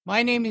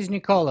My name is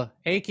Nicola,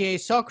 aka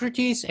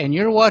Socrates, and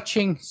you're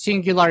watching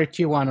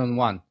Singularity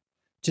One-on-One.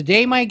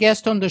 Today, my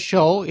guest on the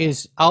show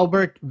is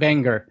Albert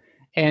Wenger,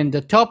 and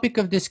the topic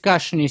of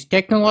discussion is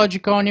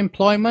technological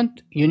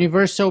unemployment,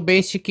 universal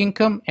basic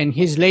income, and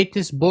his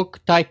latest book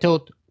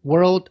titled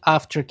World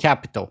After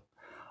Capital.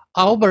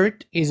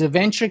 Albert is a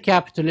venture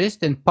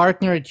capitalist and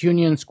partner at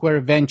Union Square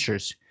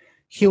Ventures.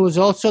 He was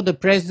also the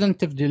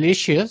president of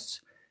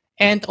Delicious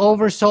and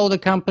oversaw the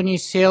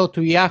company's sale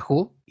to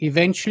Yahoo,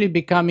 eventually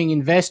becoming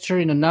investor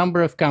in a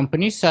number of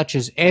companies such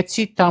as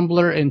Etsy,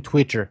 Tumblr, and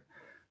Twitter.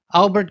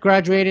 Albert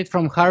graduated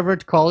from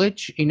Harvard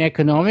College in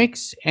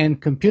economics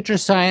and computer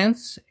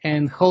science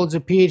and holds a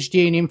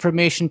PhD in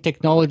information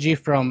technology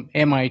from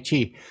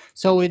MIT.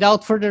 So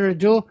without further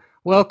ado,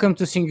 welcome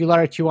to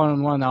Singularity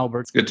One-on-One,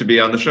 Albert. It's good to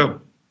be on the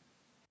show.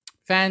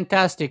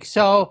 Fantastic.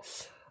 So,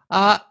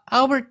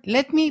 Albert,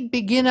 let me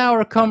begin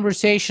our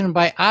conversation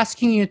by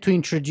asking you to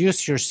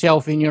introduce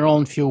yourself in your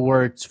own few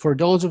words for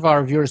those of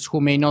our viewers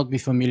who may not be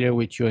familiar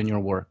with you and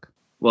your work.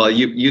 Well,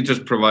 you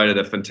just provided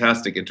a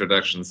fantastic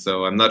introduction,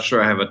 so I'm not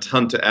sure I have a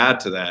ton to add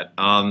to that.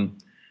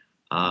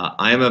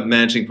 I am a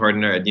managing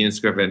partner at Union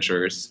Square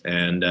Ventures,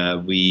 and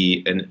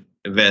we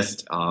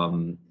invest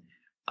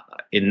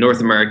in North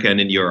America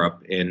and in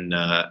Europe in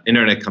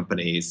internet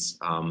companies.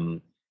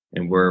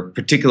 And we're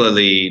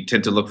particularly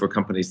tend to look for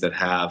companies that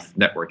have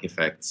network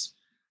effects.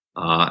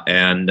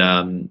 And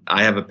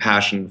I have a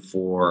passion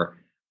for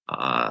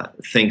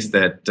things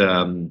that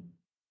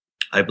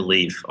I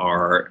believe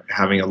are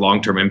having a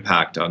long-term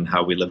impact on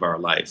how we live our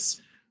lives.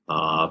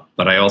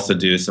 But I also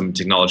do some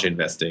technology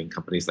investing,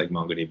 companies like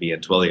MongoDB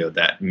and Twilio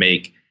that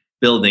make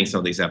building some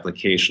of these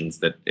applications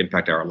that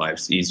impact our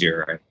lives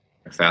easier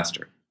and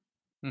faster.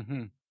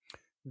 Mm-hmm.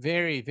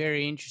 Very,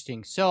 very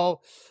interesting.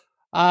 So,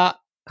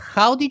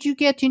 how did you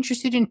get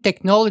interested in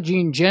technology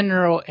in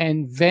general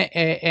and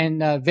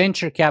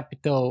venture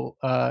capital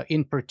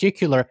in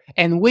particular?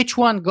 And which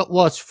one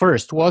was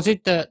first? Was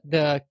it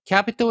the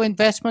capital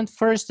investment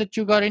first that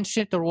you got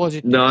interested, or was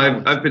it? No,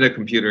 I've been a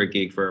computer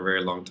geek for a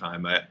very long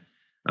time.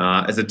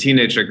 As a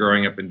teenager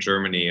growing up in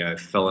Germany, I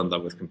fell in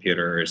love with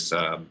computers.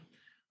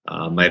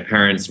 My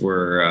parents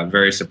were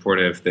very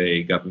supportive.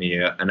 They got me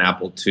an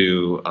Apple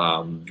II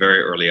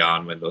very early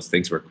on when those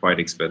things were quite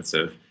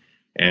expensive.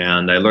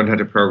 And I learned how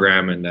to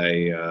program, and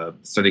I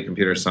studied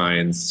computer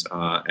science,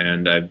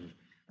 and I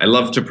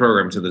love to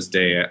program to this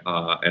day,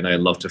 and I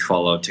love to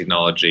follow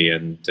technology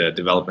and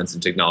developments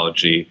in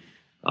technology,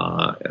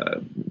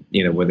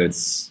 whether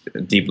it's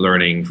deep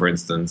learning, for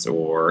instance,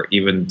 or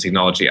even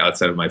technology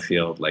outside of my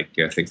field, like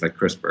things like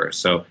CRISPR.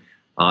 So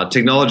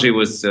technology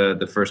was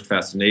the first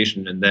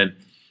fascination, and then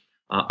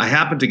I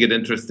happened to get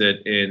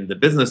interested in the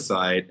business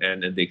side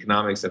and in the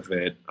economics of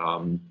it,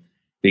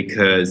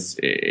 because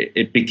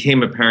it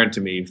became apparent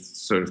to me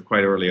sort of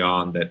quite early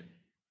on that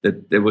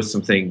there was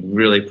something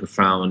really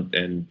profound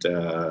and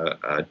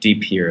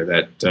deep here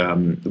that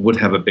would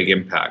have a big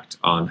impact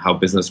on how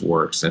business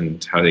works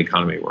and how the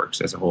economy works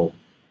as a whole.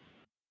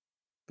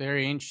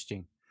 Very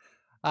interesting.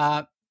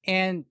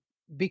 And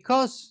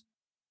because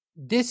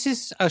this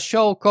is a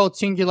show called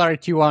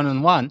Singularity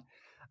One-on-One,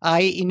 I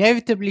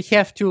inevitably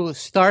have to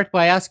start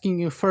by asking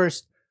you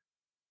first,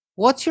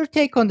 what's your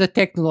take on the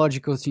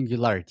technological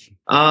singularity?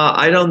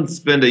 I don't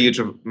spend a huge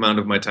amount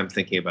of my time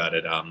thinking about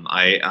it.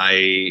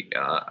 I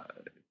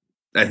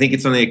think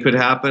it's something that could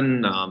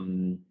happen.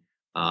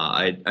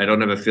 I don't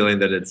have a feeling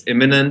that it's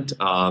imminent.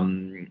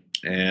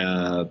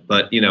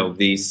 But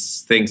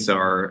these things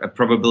are a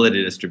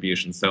probability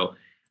distribution. So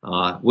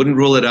wouldn't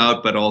rule it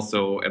out, but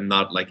also am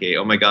not like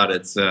oh my God,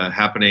 it's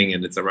happening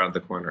and it's around the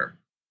corner.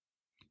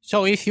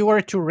 So if you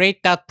were to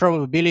rate that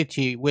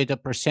probability with a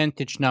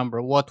percentage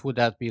number, what would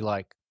that be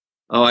like?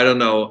 Oh, I don't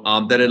know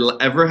that it'll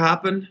ever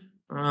happen.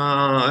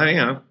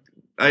 I'd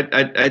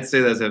say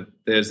there's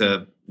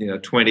a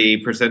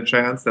 20%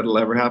 chance that it'll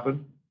ever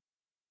happen.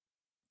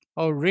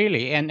 Oh,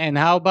 really? And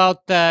how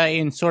about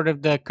in sort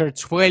of the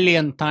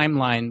Kurzweilian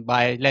timeline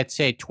by, let's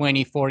say,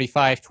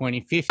 2045,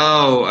 2050?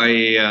 Oh,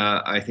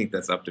 I think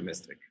that's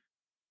optimistic.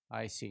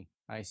 I see.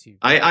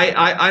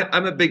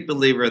 I'm a big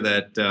believer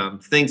that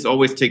things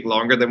always take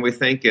longer than we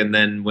think, and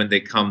then when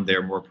they come,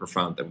 they're more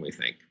profound than we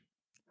think.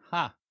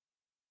 Ha.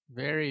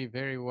 Very,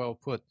 very well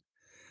put.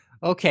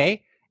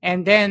 Okay.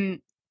 And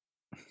then,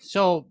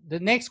 so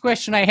the next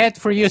question I had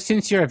for you,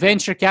 since you're a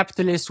venture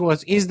capitalist,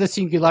 was, is the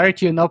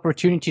singularity an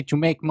opportunity to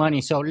make money?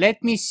 So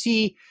let me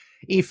see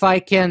if I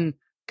can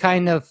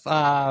kind of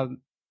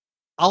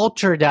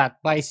alter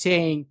that by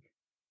saying,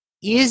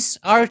 is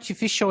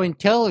artificial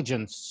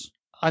intelligence,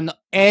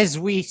 as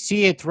we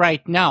see it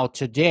right now,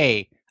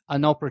 today,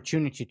 an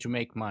opportunity to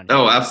make money?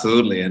 Oh,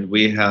 absolutely. And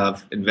we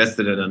have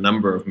invested in a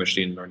number of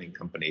machine learning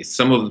companies,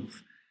 some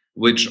of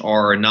which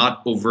are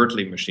not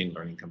overtly machine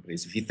learning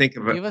companies. If you think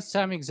of give us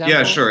some examples.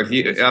 Yeah, sure.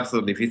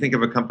 Absolutely. If you think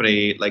of a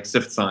company like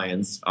Sift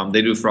Science,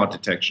 they do fraud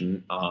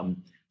detection.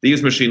 They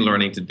use machine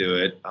learning to do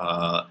it.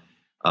 A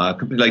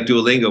company like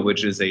Duolingo,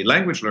 which is a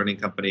language learning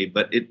company,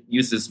 but it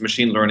uses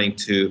machine learning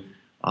to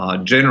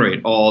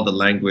generate all the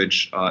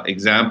language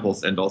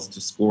examples and also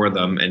to score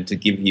them and to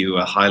give you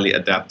a highly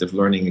adaptive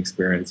learning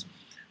experience.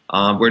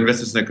 We're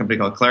investors in a company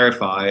called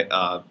Clarify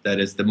that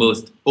is the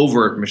most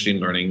overt machine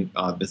learning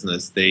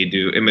business. They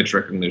do image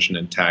recognition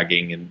and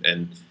tagging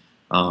and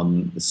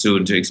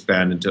soon to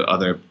expand into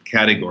other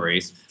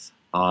categories.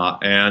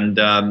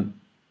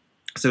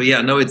 So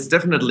yeah, no, it's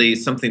definitely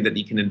something that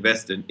you can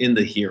invest in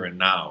the here and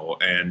now.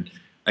 And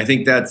I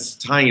think that's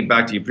tying it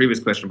back to your previous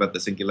question about the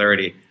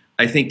singularity.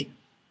 I think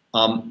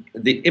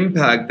the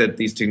impact that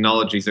these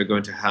technologies are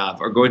going to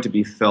have are going to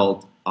be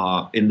felt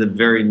in the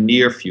very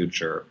near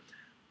future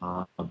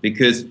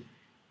because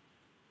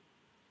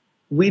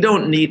we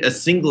don't need a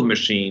single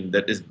machine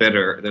that is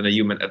better than a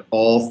human at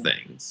all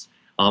things.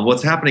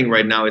 What's happening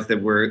right now is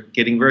that we're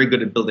getting very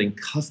good at building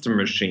custom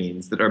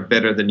machines that are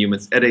better than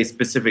humans at a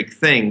specific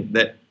thing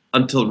that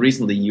until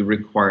recently you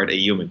required a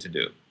human to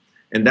do.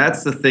 And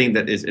that's the thing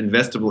that is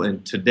investable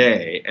in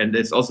today. And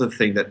it's also the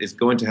thing that is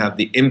going to have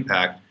the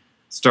impact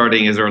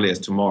starting as early as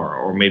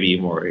tomorrow or maybe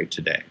more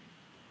today.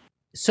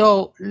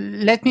 So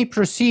let me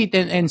proceed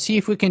and see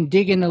if we can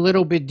dig in a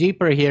little bit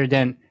deeper here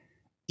then.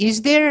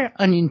 Is there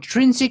an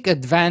intrinsic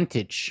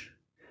advantage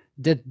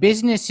that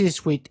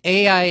businesses with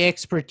AI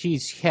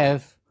expertise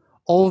have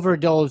over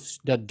those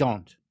that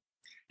don't?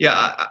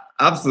 Yeah,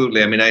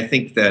 absolutely. I mean, I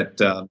think that...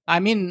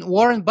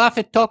 Warren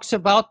Buffett talks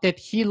about that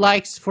he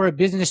likes for a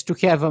business to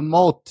have a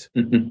moat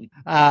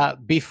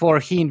before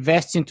he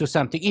invests into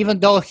something, even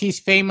though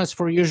he's famous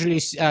for usually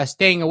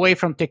staying away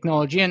from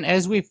technology. And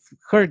as we've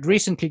heard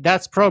recently,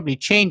 that's probably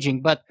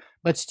changing. But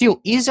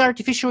still, is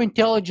artificial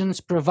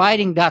intelligence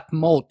providing that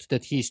moat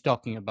that he's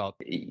talking about?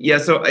 Yeah,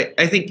 so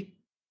I think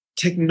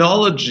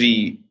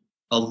technology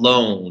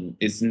alone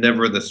is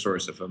never the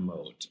source of a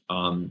moat.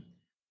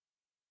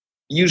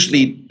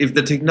 Usually, if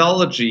the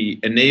technology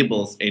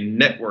enables a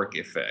network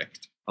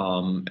effect,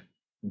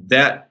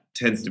 that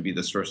tends to be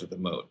the source of the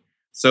moat.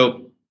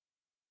 So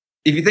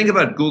if you think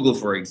about Google,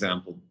 for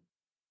example,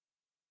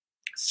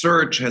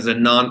 search has a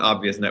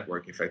non-obvious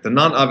network effect. The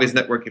non-obvious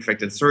network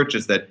effect in search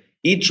is that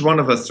each one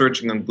of us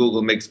searching on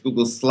Google makes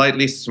Google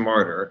slightly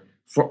smarter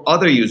for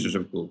other users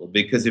of Google.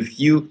 Because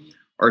if you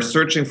are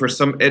searching for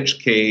some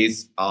edge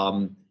case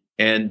and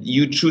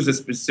you choose a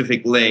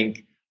specific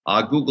link,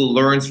 Google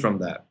learns from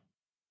that.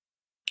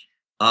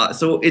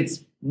 So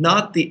it's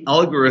not the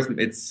algorithm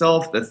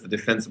itself that's the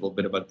defensible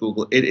bit about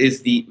Google. It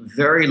is the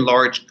very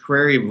large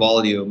query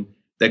volume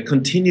that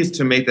continues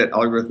to make that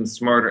algorithm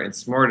smarter and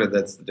smarter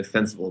that's the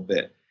defensible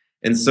bit.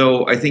 And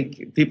so I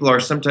think people are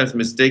sometimes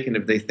mistaken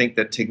if they think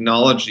that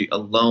technology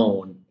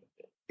alone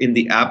in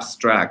the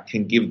abstract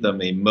can give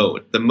them a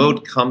moat. The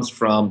moat comes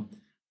from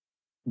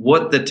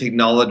what the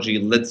technology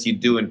lets you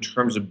do in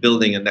terms of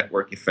building a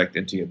network effect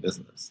into your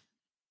business.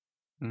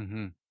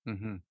 Mm-hmm.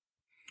 Mm-hmm.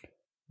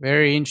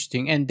 Very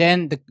interesting. And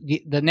then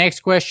the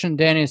next question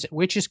then is,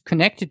 which is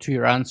connected to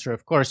your answer,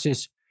 of course,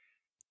 is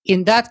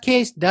in that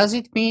case, does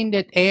it mean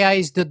that AI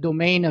is the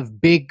domain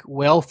of big,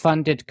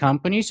 well-funded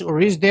companies,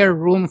 or is there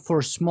room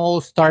for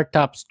small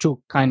startups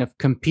to kind of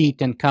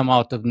compete and come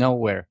out of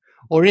nowhere?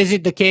 Or is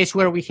it the case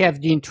where we have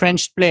the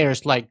entrenched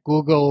players like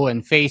Google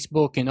and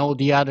Facebook and all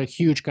the other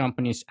huge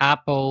companies,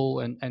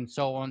 Apple and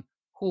so on,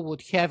 who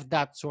would have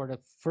that sort of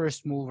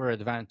first mover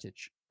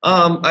advantage?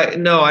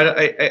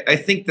 I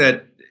think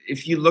that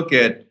if you look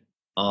at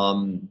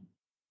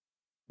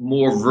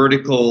more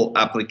vertical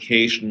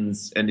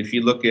applications, and if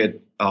you look at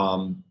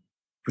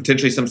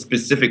potentially some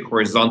specific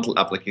horizontal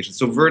applications.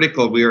 So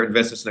vertical, we are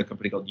investors in a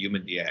company called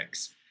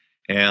HumanDX.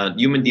 And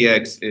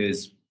HumanDX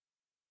is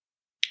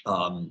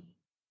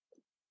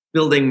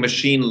building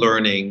machine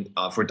learning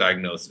for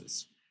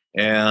diagnosis.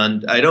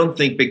 And I don't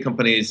think big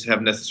companies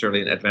have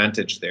necessarily an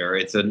advantage there.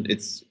 It's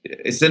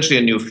essentially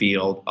a new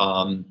field.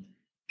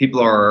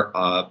 People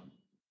are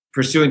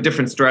pursuing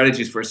different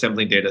strategies for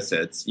assembling data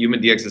sets.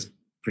 HumanDX is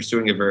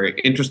pursuing a very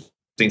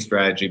interesting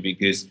strategy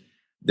because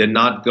they're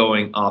not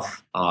going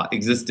off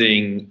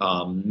existing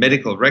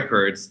medical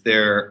records.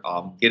 They're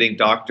getting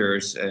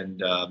doctors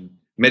and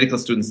medical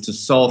students to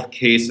solve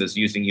cases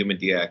using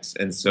HumanDX.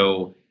 And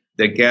so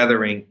they're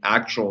gathering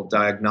actual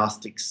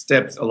diagnostic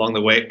steps along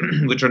the way,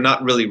 which are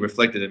not really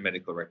reflected in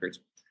medical records.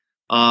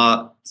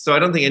 So I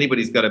don't think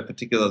anybody's got a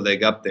particular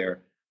leg up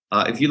there.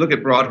 If you look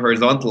at broad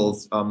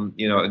horizontals,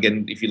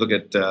 again, if you look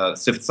at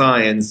Sift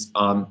Science,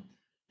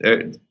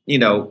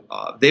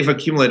 they've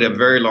accumulated a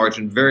very large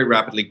and very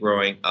rapidly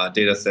growing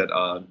data set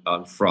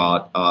on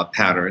fraud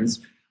patterns.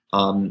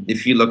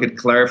 If you look at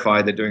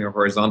Clarify, they're doing a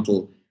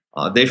horizontal.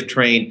 They've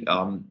trained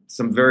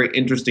some very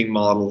interesting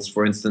models.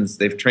 For instance,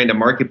 they've trained a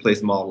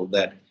marketplace model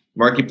that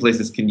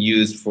marketplaces can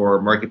use for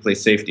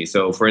marketplace safety.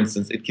 So, for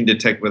instance, it can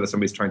detect whether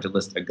somebody's trying to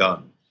list a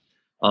gun.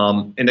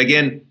 And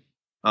again,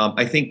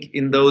 I think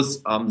in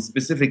those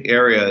specific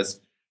areas,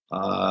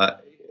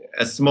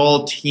 a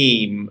small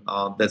team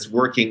that's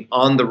working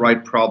on the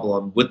right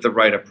problem with the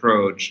right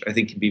approach, I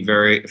think can be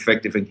very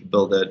effective and can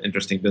build an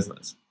interesting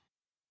business.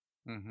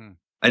 Mm-hmm.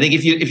 I think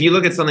if you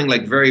look at something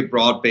like very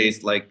broad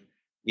based, like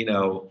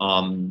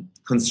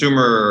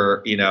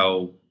consumer,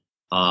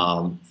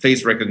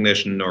 face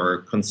recognition or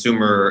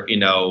consumer,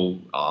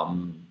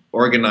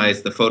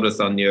 organize the photos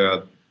on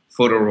your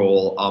photo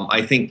roll.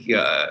 I think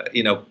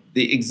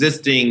the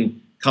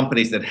existing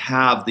companies that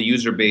have the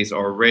user base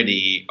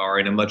already are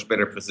in a much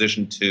better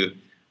position to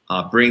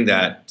bring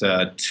that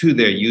to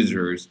their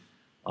users.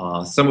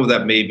 Some of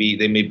that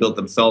they may build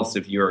themselves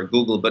if you're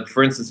Google, but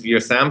for instance, if you're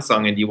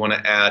Samsung and you want to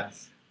add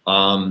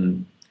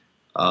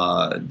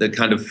the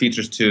kind of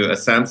features to a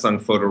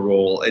Samsung photo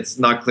roll, it's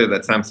not clear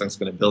that Samsung's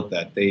going to build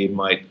that. They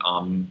might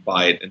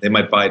buy it. They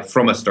might buy it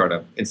from a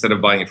startup instead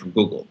of buying it from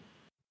Google.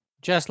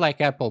 Just like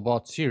Apple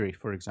bought Siri,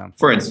 for example.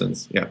 For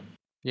instance, yeah.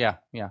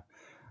 Yeah.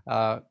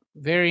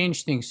 Very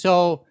interesting.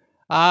 So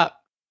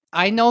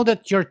I know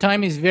that your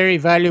time is very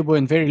valuable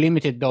and very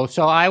limited, though.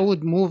 So I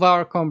would move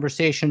our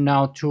conversation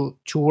now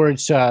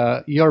towards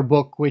your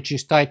book, which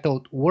is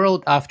titled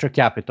 "World After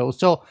Capital."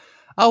 So,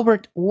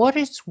 Albert, what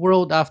is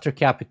World After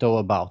Capital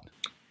about?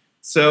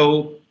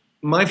 So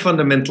my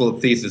fundamental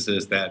thesis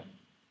is that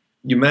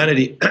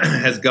humanity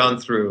has gone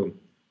through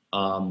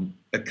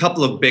a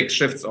couple of big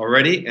shifts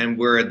already, and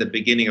we're at the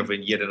beginning of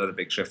yet another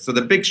big shift. So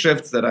the big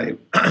shifts that I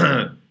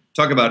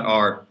talk about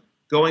are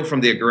going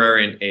from the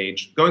agrarian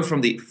age, going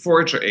from the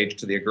forager age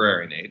to the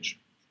agrarian age,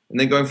 and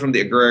then going from the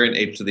agrarian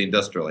age to the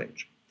industrial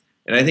age.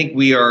 And I think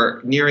we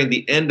are nearing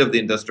the end of the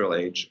industrial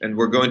age, and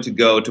we're going to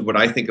go to what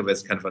I think of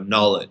as kind of a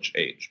knowledge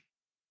age.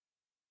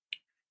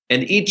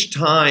 And each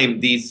time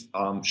these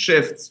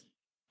shifts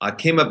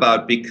came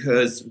about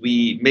because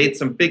we made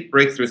some big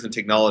breakthroughs in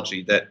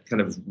technology that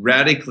kind of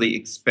radically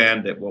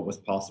expanded what was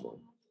possible.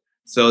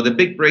 So the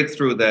big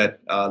breakthrough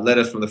that led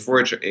us from the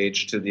forager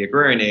age to the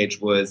agrarian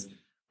age was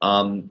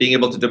being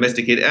able to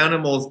domesticate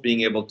animals,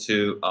 being able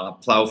to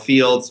plow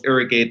fields,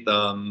 irrigate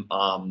them,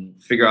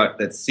 figure out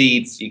that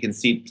you can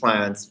seed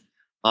plants.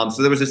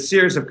 So there was a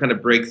series of kind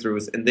of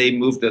breakthroughs, and they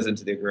moved us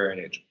into the agrarian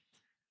age.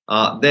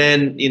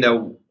 Then,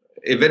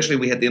 eventually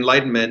we had the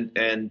Enlightenment,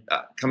 and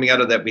coming out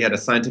of that, we had a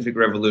scientific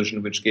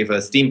revolution, which gave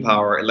us steam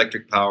power,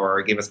 electric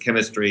power, gave us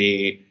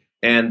chemistry,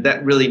 and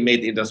that really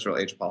made the industrial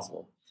age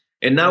possible.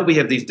 And now we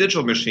have these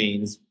digital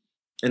machines,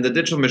 and the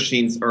digital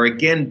machines are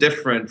again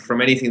different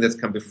from anything that's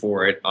come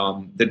before it.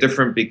 They're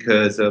different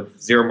because of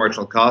zero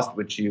marginal cost,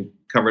 which you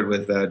covered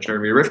with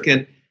Jeremy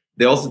Rifkin.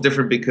 They're also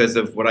different because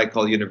of what I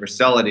call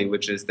universality,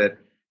 which is that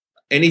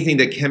anything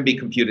that can be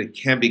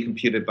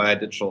computed by a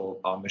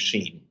digital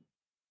machine.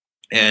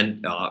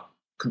 And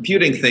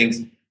computing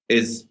things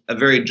is a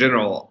very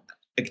general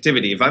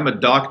activity. If I'm a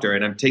doctor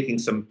and I'm taking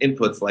some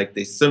inputs like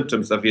the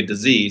symptoms of your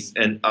disease,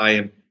 and I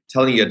am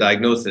telling you a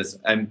diagnosis,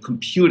 I'm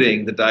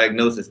computing the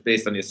diagnosis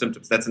based on your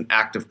symptoms. That's an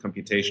act of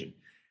computation.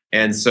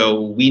 And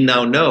so we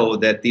now know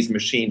that these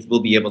machines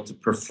will be able to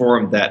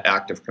perform that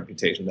act of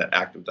computation, that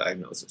act of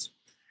diagnosis.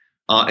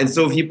 And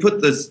so if you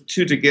put this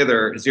two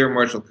together, zero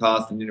marginal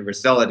cost and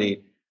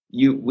universality,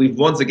 we've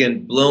once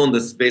again blown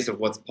the space of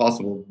what's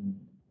possible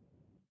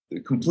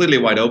completely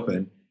wide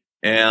open.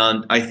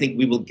 And I think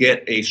we will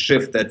get a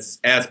shift that's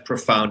as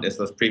profound as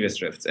those previous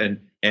shifts.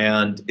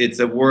 And it's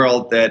a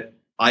world that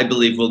I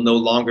believe will no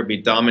longer be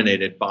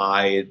dominated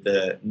by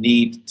the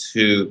need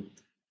to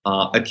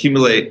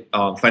accumulate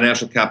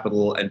financial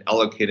capital and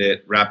allocate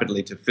it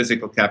rapidly to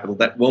physical capital.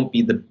 That won't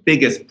be the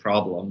biggest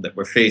problem that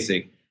we're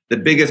facing. The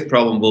biggest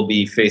problem will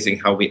be facing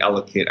how we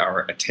allocate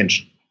our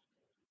attention.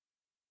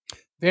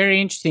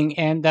 Very interesting.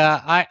 And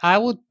I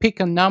would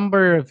pick a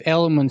number of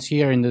elements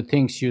here in the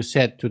things you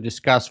said to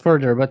discuss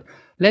further. But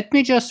let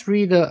me just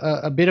read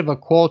a bit of a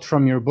quote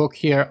from your book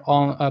here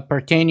on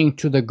pertaining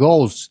to the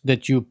goals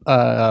that you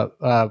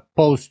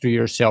pose to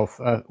yourself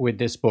with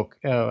this book.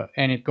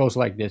 And it goes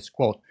like this,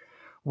 quote,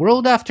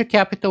 "World After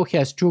Capital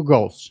has two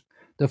goals.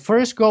 The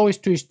first goal is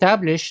to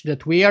establish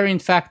that we are in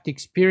fact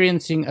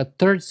experiencing a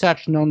third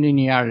such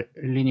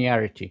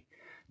non-linearity.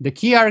 The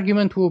key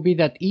argument will be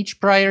that each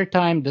prior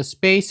time the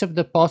space of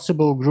the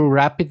possible grew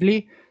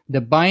rapidly,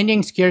 the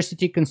binding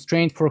scarcity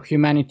constraint for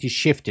humanity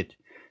shifted.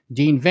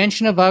 The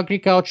invention of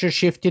agriculture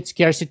shifted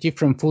scarcity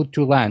from food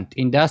to land.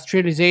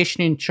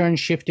 Industrialization in turn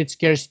shifted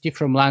scarcity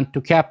from land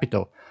to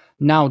capital.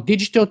 Now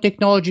digital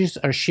technologies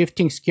are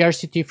shifting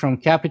scarcity from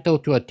capital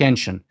to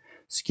attention.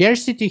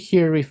 Scarcity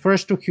here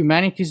refers to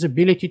humanity's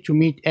ability to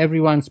meet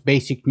everyone's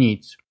basic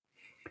needs."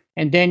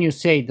 And then you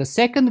say the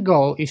second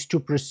goal is to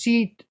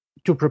proceed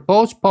to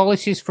propose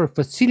policies for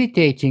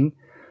facilitating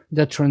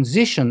the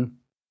transition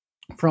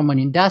from an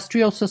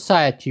industrial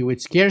society with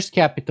scarce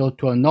capital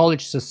to a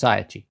knowledge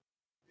society.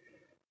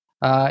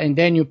 And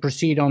then you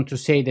proceed on to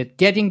say that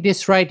getting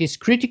this right is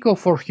critical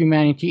for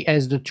humanity,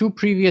 as the two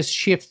previous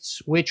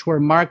shifts, which were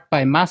marked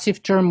by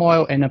massive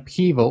turmoil and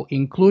upheaval,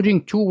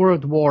 including 2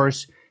 world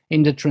wars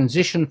in the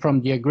transition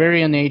from the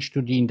agrarian age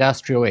to the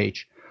industrial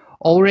age.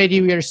 Already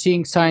we are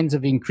seeing signs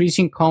of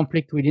increasing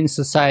conflict within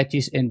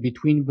societies and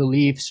between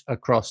beliefs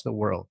across the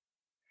world.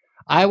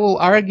 I will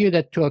argue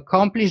that to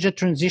accomplish the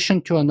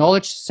transition to a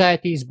knowledge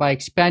society is by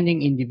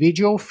expanding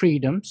individual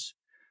freedoms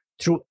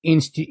through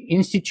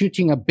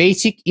instituting a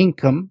basic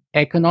income,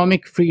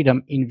 economic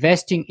freedom,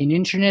 investing in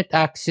internet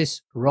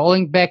access,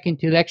 rolling back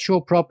intellectual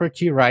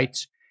property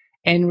rights,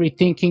 and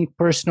rethinking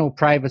personal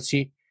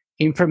privacy,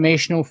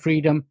 informational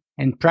freedom,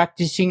 and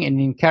practicing and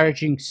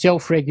encouraging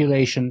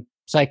self-regulation,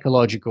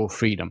 psychological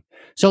freedom.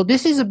 So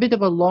this is a bit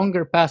of a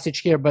longer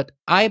passage here, but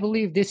I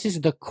believe this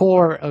is the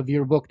core of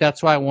your book.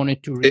 That's why I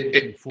wanted to read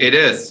it in full. It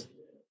is.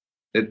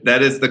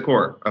 That is the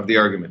core of the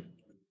argument.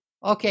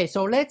 Okay,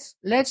 so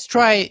let's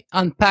try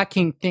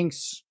unpacking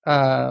things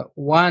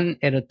one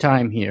at a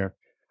time here.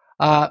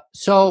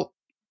 So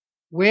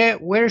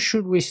where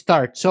should we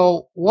start?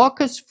 So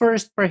walk us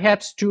first,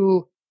 perhaps,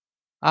 to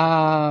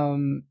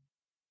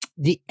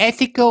the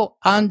ethical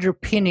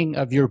underpinning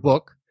of your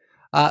book,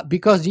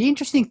 because the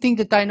interesting thing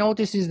that I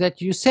noticed is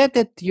that you said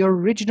that your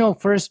original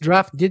first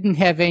draft didn't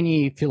have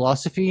any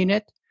philosophy in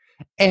it,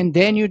 and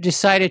then you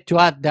decided to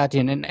add that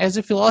in. And as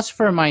a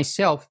philosopher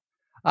myself,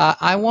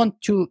 I want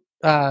to,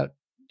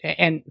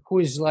 and who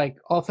is like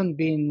often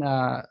been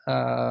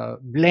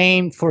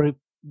blamed for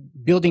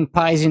building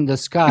pies in the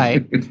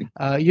sky,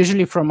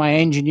 usually from my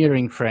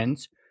engineering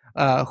friends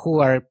who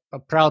are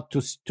proud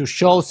to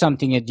show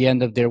something at the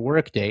end of their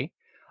workday.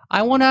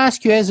 I want to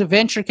ask you, as a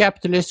venture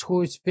capitalist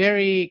who is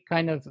very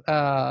kind of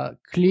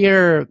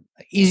clear,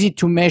 easy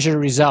to measure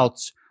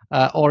results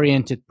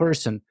oriented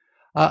person,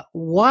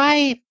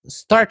 why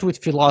start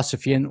with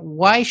philosophy, and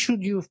why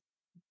should you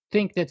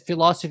think that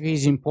philosophy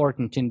is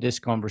important in this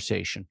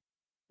conversation?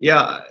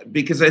 Yeah,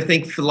 because I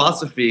think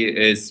philosophy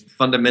is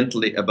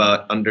fundamentally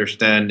about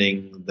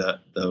understanding the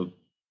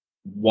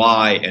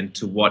why and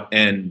to what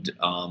end,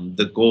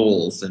 the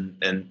goals,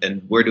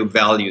 and where do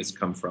values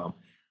come from.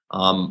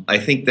 I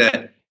think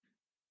that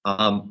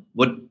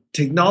what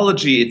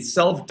technology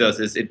itself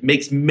does is it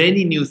makes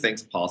many new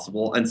things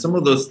possible, and some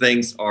of those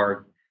things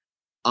are,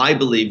 I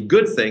believe,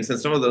 good things, and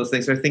some of those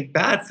things are, I think,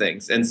 bad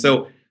things. And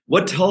so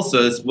what tells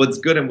us what's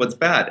good and what's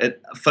bad?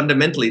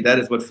 Fundamentally, that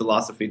is what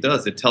philosophy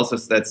does. It tells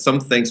us that some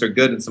things are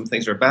good and some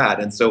things are bad.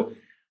 And so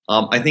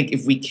I think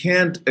if we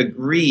can't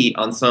agree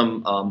on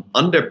some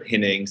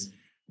underpinnings,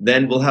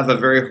 then we'll have a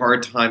very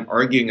hard time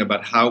arguing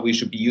about how we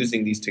should be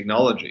using these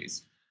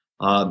technologies.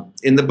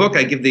 In the book,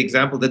 I give the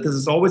example that this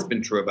has always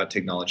been true about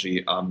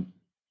technology.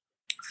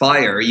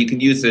 Fire, you can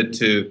use it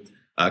to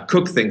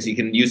cook things, you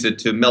can use it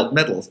to melt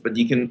metals, but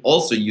you can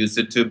also use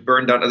it to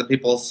burn down other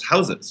people's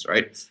houses,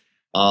 right?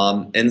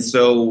 And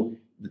so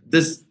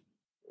this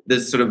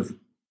sort of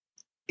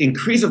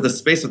increase of the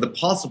space of the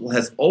possible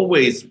has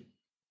always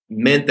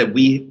meant that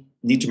we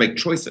need to make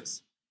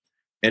choices.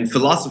 And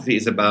philosophy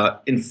is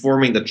about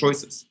informing the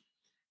choices.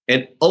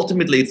 And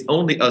ultimately, it's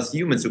only us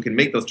humans who can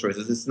make those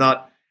choices. It's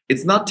not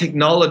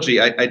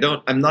technology.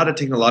 I'm not a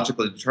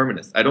technological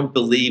determinist. I don't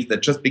believe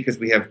that just because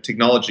we have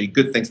technology,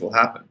 good things will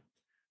happen.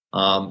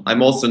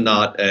 I'm also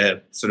not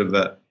a sort of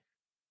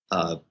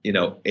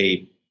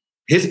a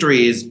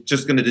history is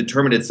just going to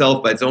determine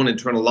itself by its own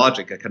internal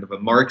logic, a kind of a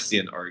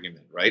Marxian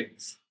argument, right?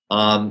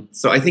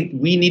 So I think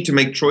we need to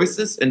make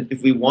choices, and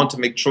if we want to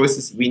make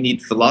choices, we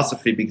need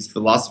philosophy, because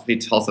philosophy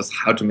tells us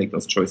how to make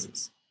those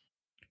choices.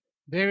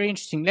 Very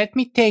interesting. Let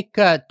me take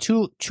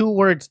two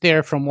words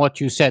there from what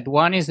you said.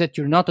 One is that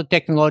you're not a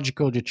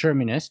technological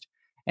determinist,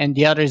 and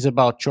the other is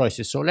about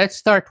choices. So let's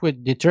start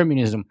with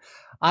determinism.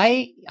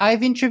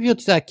 I've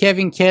interviewed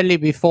Kevin Kelly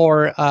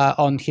before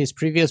on his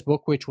previous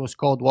book, which was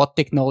called What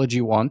Technology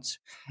Wants.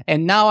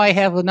 And now I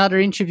have another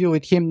interview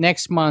with him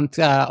next month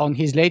on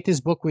his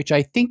latest book, which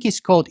I think is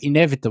called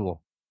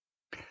Inevitable.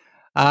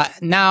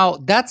 Now,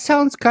 that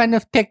sounds kind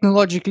of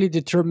technologically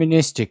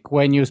deterministic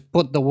when you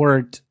put the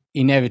word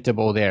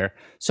inevitable there.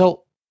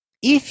 So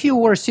if you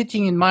were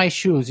sitting in my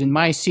shoes, in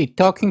my seat,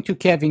 talking to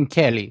Kevin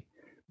Kelly,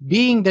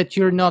 being that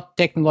you're not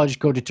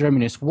technological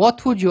determinist,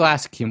 what would you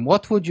ask him?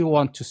 What would you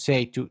want to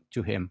say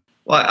to him?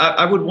 Well,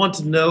 I would want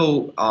to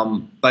know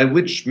by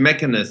which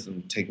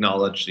mechanism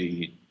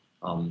technology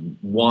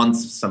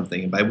wants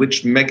something, and by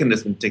which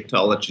mechanism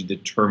technology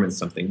determines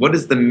something. What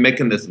is the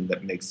mechanism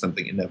that makes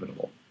something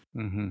inevitable?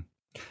 Mm-hmm.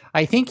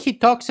 I think he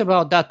talks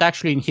about that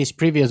actually in his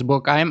previous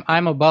book.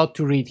 I'm about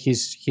to read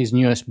his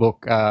newest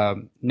book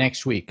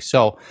next week.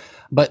 So,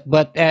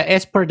 but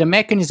as per the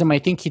mechanism, I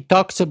think he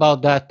talks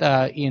about that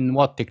in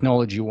What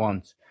Technology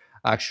Wants,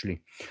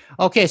 actually.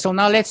 Okay, so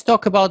now let's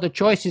talk about the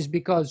choices,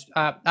 because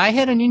I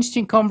had an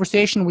interesting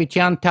conversation with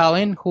Jan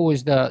Tallinn, who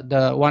is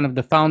the one of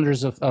the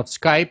founders of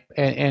Skype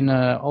and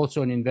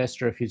also an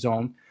investor of his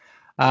own,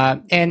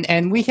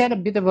 and we had a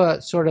bit of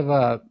a sort of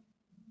a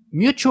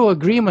mutual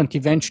agreement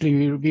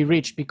eventually we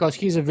reached, because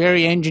he's a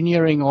very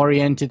engineering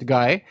oriented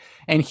guy,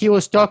 and he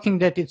was talking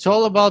that it's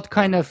all about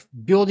kind of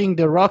building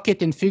the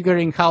rocket and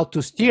figuring how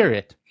to steer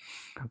it,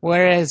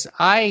 whereas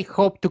I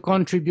hope to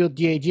contribute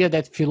the idea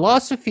that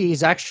philosophy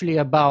is actually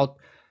about,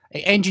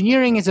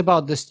 engineering is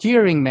about the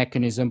steering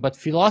mechanism, but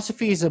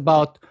philosophy is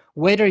about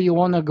whether you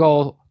want to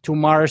go to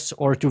Mars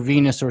or to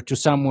Venus or to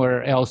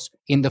somewhere else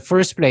in the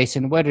first place,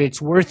 and whether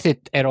it's worth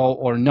it at all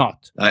or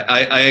not.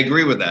 I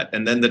agree with that.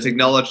 And then the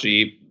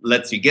technology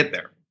lets you get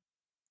there.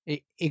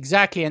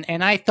 Exactly.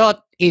 And I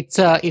thought it's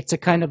a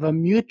kind of a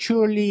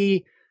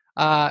mutually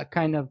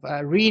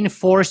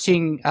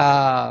reinforcing.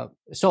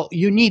 So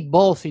you need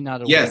both, in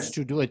other words,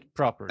 to do it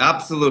properly.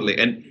 Absolutely.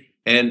 And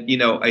And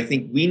I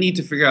think we need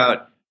to figure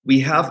out, we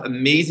have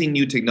amazing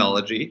new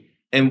technology,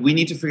 and we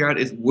need to figure out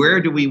is where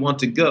do we want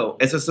to go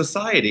as a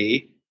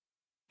society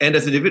and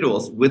as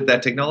individuals with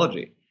that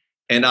technology.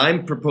 And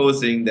I'm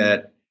proposing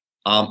that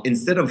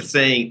instead of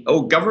saying,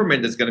 oh,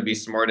 government is going to be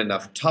smart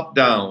enough top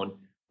down,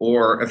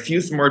 or a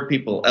few smart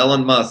people,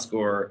 Elon Musk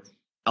or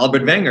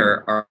Albert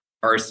Wenger,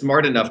 are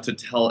smart enough to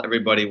tell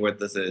everybody what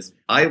this is.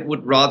 I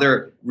would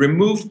rather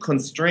remove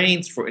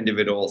constraints for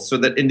individuals so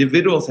that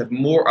individuals have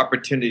more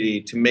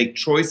opportunity to make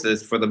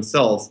choices for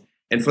themselves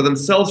and for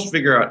themselves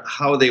figure out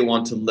how they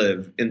want to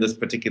live in this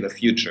particular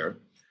future.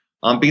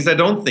 Because I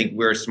don't think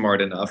we're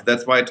smart enough.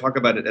 That's why I talk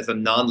about it as a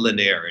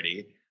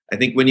non-linearity. I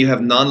think when you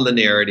have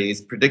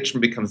non-linearities, prediction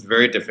becomes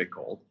very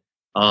difficult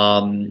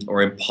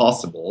or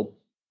impossible.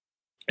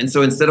 And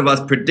so instead of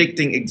us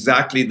predicting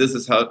exactly this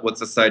is what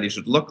society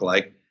should look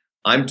like,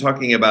 I'm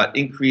talking about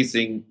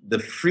increasing the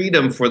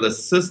freedom for the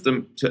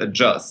system to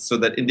adjust so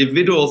that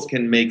individuals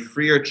can make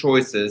freer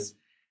choices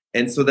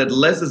and so that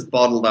less is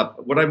bottled up.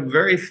 What I'm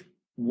very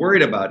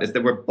worried about is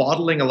that we're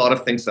bottling a lot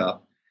of things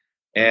up.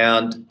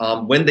 And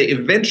when they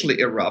eventually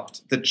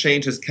erupt, the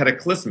change is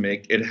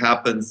cataclysmic. It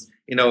happens,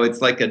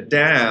 it's like a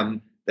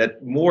dam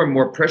that more and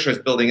more pressure is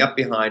building up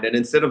behind. And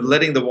instead of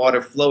letting the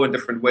water flow in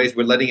different ways,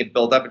 we're letting it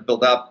build up and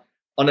build up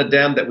on a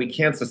dam that we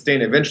can't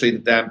sustain. Eventually, the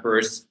dam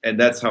bursts, and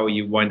that's how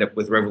you wind up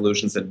with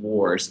revolutions and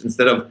wars.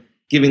 Instead of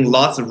giving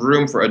lots of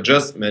room for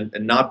adjustment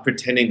and not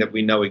pretending that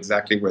we know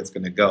exactly where it's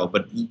going to go,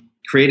 but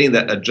creating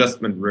that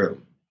adjustment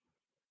room.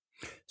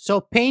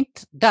 So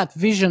paint that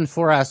vision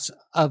for us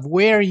of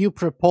where you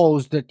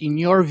propose that, in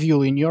your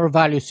view, in your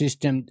value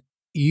system,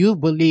 you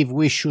believe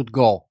we should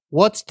go.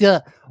 What's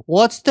the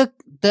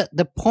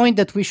point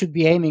that we should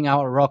be aiming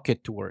our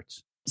rocket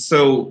towards?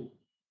 So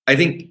I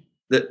think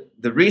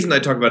the reason I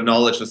talk about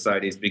knowledge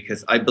society is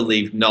because I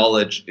believe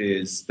knowledge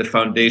is the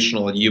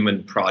foundational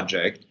human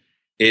project.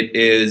 It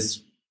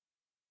is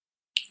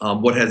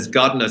what has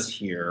gotten us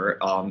here.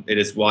 It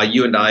is why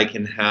you and I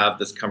can have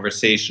this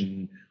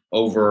conversation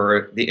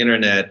over the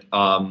internet,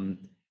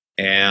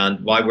 and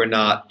why we're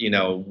not,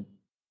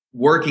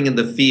 working in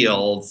the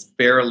fields,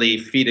 barely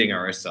feeding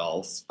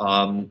ourselves.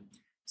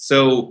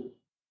 So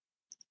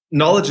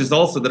knowledge is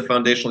also the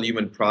foundational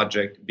human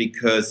project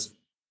because,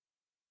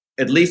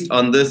 at least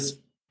on this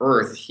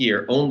earth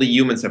here, only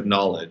humans have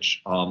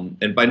knowledge.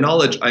 And by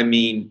knowledge, I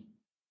mean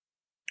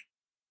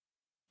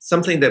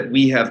something that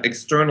we have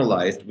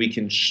externalized, we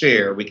can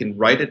share, we can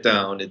write it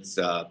down. It's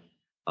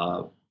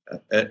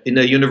in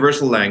a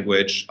universal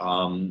language,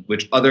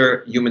 which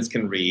other humans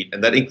can read,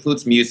 and that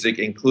includes music,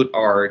 include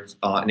art,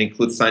 and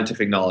includes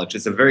scientific knowledge.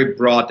 It's a very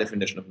broad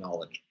definition of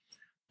knowledge.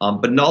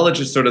 But knowledge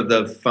is sort of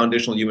the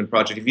foundational human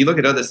project. If you look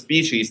at other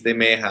species, they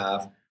may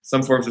have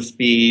some forms of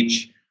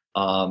speech.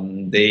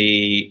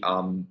 We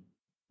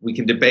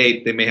can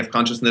debate. They may have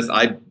consciousness.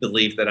 I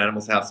believe that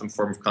animals have some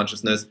form of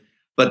consciousness,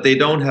 but they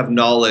don't have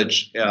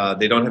knowledge.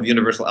 They don't have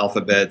universal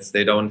alphabets.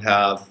 They don't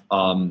have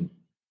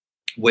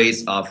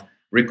ways of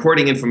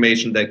recording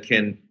information that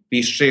can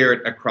be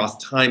shared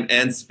across time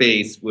and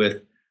space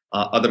with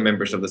other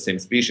members of the same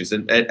species.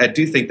 And I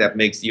do think that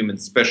makes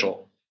humans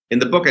special. In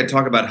the book, I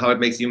talk about how it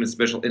makes humans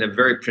special in a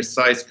very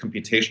precise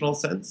computational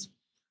sense,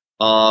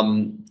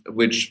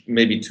 which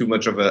may be too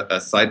much of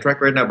a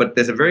sidetrack right now, but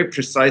there's a very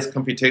precise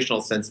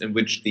computational sense in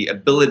which the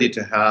ability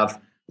to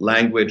have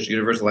language,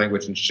 universal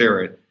language, and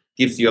share it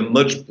gives you a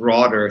much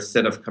broader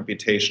set of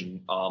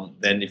computation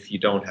than if you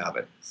don't have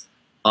it.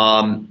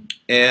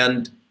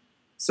 And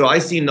so I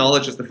see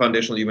knowledge as the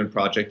foundational human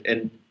project.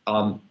 And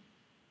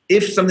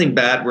if something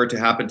bad were to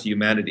happen to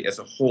humanity as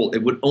a whole, it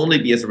would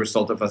only be as a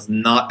result of us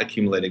not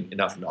accumulating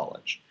enough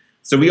knowledge.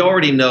 So we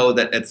already know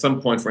that at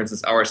some point, for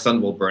instance, our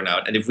sun will burn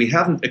out. And if we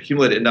haven't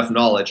accumulated enough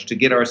knowledge to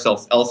get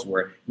ourselves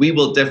elsewhere, we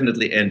will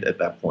definitely end at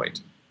that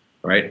point,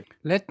 right?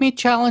 Let me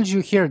challenge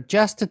you here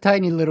just a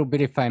tiny little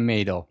bit, if I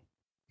may, though.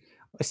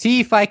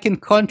 See if I can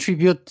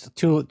contribute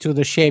to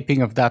the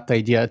shaping of that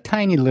idea, a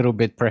tiny little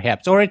bit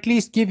perhaps, or at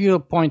least give you a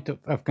point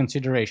of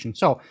consideration.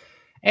 So,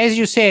 as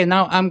you say,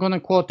 now I'm going to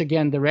quote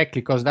again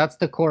directly because that's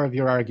the core of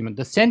your argument.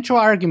 The central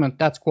argument,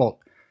 that's quote,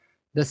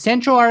 the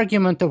central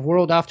argument of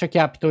World After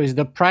Capital is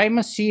the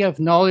primacy of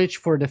knowledge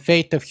for the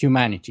fate of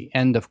humanity,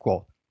 end of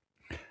quote.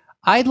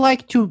 I'd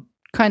like to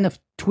kind of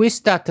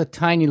twist that a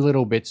tiny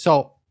little bit.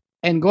 So,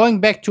 and going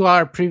back to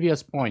our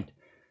previous point,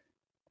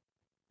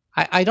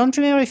 I don't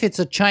remember if it's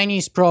a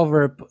Chinese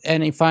proverb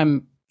and if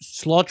I'm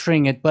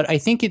slaughtering it, but I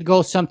think it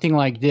goes something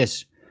like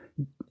this.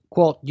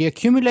 Quote, the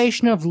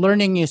accumulation of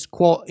learning is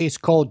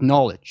called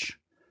knowledge,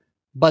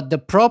 but the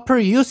proper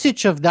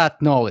usage of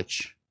that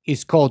knowledge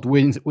is called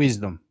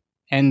wisdom,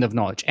 end of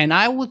knowledge. And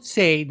I would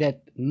say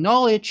that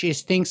knowledge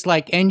is things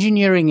like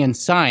engineering and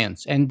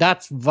science, and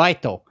that's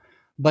vital.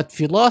 But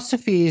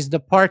philosophy is the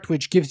part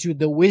which gives you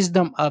the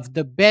wisdom of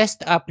the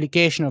best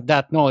application of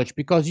that knowledge,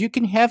 because you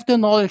can have the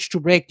knowledge to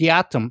break the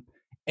atom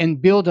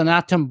and build an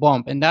atom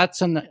bomb, and that's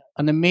an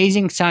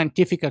amazing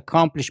scientific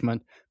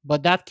accomplishment,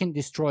 but that can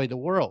destroy the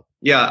world.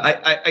 Yeah,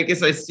 I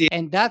guess I see.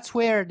 And that's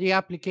where the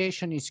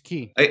application is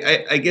key.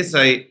 I guess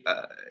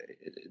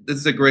this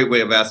is a great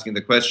way of asking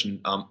the question.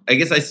 I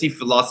guess I see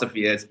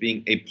philosophy as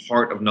being a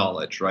part of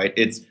knowledge, right?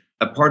 It's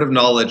a part of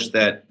knowledge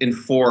that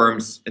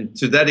informs, and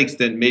to that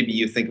extent, maybe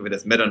you think of it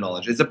as meta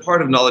knowledge. It's a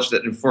part of knowledge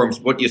that informs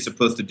what you're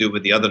supposed to do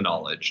with the other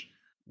knowledge.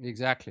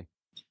 Exactly.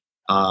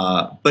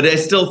 But I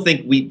still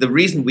think the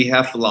reason we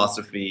have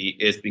philosophy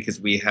is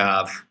because we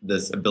have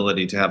this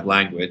ability to have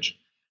language.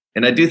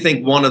 And I do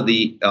think one of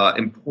the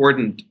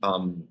important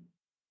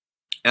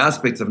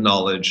aspects of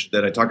knowledge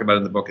that I talk about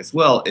in the book as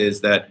well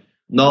is that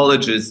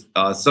knowledge is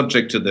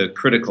subject to the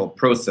critical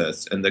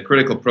process. And the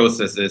critical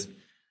process is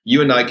you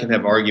and I can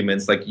have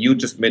arguments, like you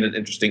just made an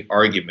interesting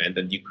argument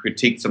and you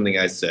critiqued something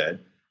I said.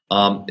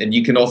 And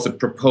you can also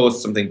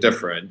propose something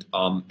different.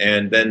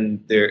 And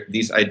then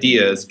these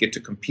ideas get to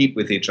compete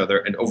with each other.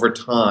 And over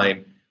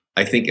time,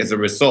 I think as a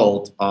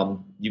result,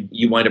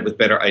 you wind up with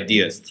better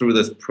ideas through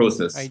this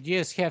process.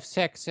 Ideas have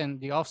sex and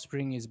the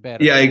offspring is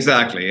better. Yeah,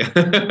 exactly.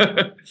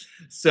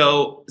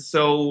 So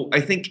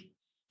I think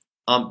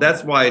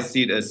that's why I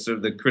see it as sort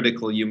of the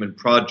critical human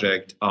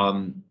project.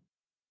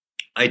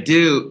 I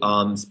do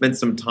spend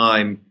some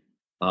time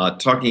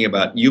talking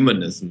about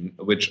humanism,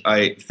 which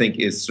I think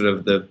is sort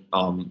of the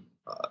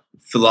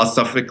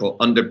philosophical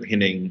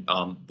underpinning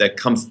that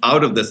comes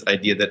out of this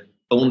idea that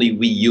only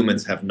we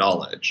humans have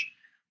knowledge.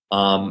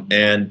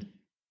 And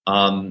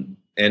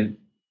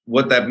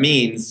what that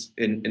means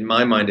in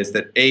my mind is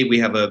that we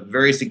have a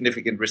very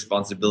significant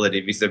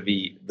responsibility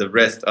vis-a-vis the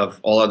rest of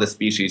all other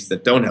species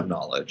that don't have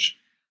knowledge.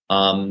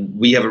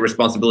 We have a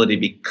responsibility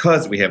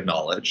because we have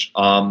knowledge.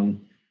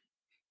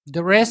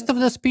 The rest of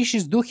the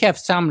species do have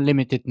some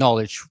limited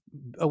knowledge,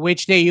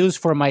 which they use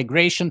for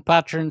migration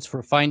patterns,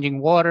 for finding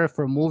water,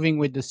 for moving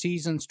with the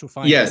seasons to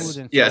find food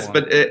and so on.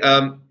 But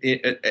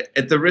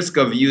at the risk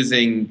of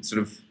using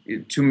sort of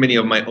too many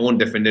of my own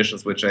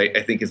definitions, which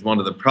I think is one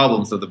of the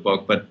problems of the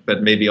book,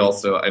 but maybe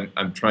also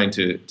I'm trying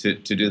to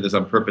do this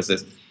on purpose,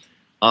 is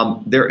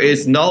there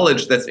is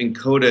knowledge that's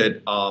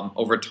encoded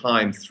over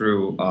time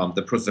through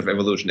the process of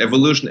evolution.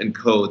 Evolution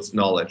encodes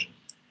knowledge.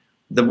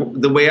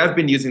 The way I've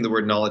been using the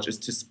word knowledge is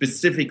to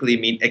specifically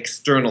mean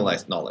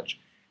externalized knowledge.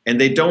 And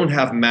they don't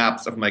have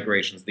maps of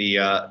migrations. The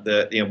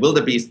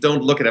wildebeest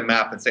don't look at a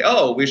map and say,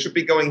 "Oh, we should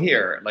be going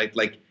here."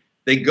 Like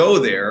they go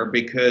there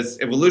because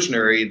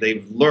evolutionary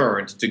they've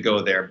learned to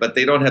go there, but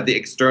they don't have the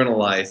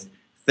externalized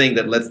thing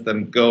that lets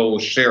them go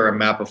share a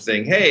map of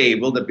saying, "Hey,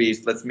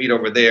 wildebeest, let's meet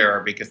over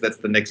there because that's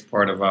the next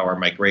part of our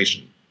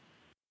migration."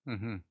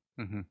 Mm-hmm.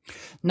 Mm-hmm.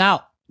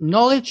 Now,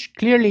 knowledge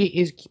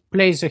clearly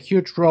plays a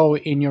huge role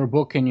in your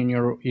book and in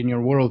your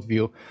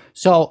worldview.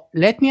 So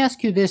let me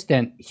ask you this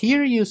then.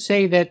 Here you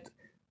say that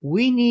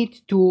we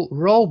need to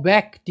roll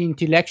back the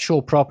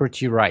intellectual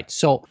property rights.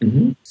 So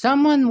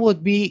someone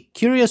would be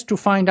curious to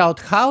find out,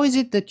 how is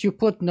it that you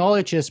put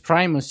knowledge as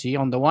primacy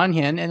on the one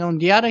hand, and on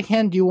the other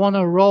hand, you want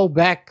to roll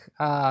back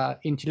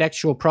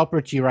intellectual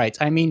property rights?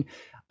 I mean,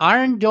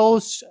 aren't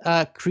those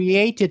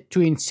created to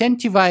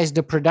incentivize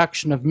the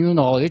production of new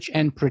knowledge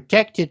and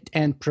protect it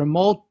and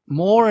promote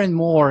more and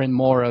more and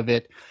more of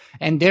it?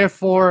 And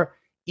therefore,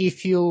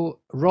 if you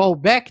roll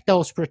back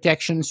those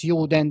protections, you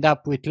would end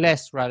up with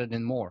less rather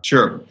than more.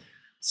 Sure.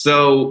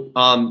 So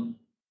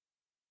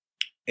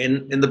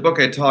in the book,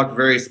 I talk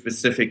very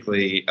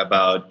specifically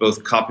about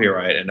both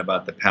copyright and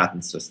about the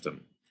patent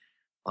system.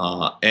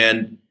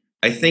 And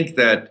I think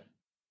that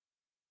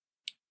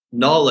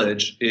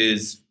knowledge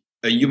is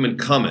a human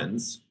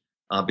commons,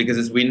 because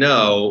as we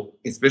know,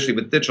 especially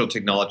with digital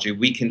technology,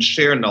 we can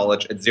share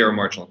knowledge at zero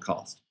marginal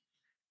cost.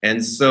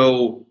 And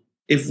so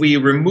if we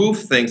remove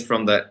things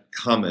from that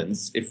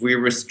commons, if we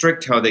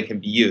restrict how they can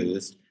be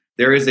used,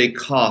 there is a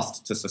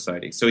cost to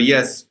society. So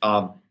yes,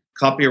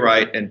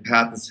 copyright and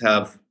patents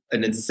have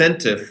an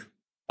incentive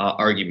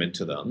argument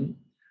to them,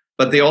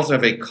 but they also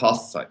have a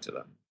cost side to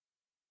them.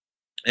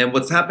 And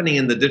what's happening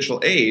in the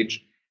digital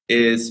age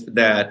is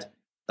that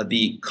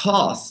the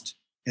cost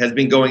has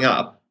been going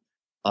up.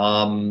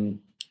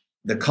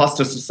 The cost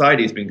to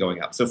society has been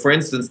going up. So for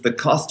instance, the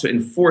cost to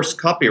enforce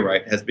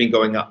copyright has been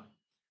going up.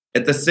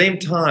 At the same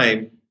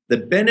time, the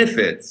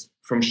benefits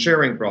from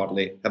sharing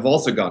broadly have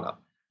also gone up.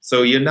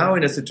 So you're now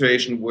in a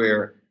situation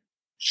where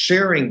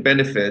sharing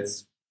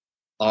benefits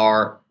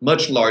are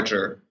much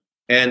larger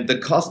and the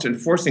cost to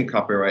enforcing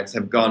copyrights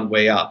have gone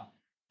way up.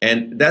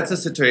 And that's a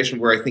situation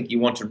where I think you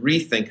want to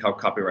rethink how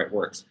copyright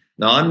works.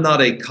 Now, I'm not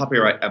a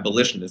copyright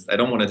abolitionist. I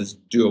don't want to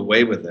just do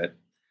away with it.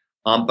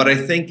 But I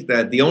think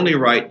that the only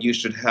right you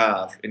should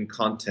have in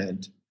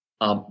content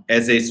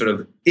as a sort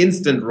of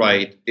instant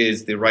right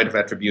is the right of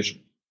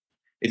attribution.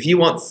 If you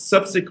want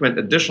subsequent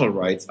additional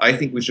rights, I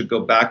think we should go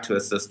back to a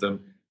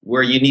system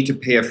where you need to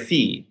pay a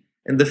fee.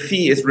 And the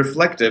fee is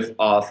reflective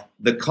of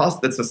the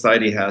cost that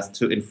society has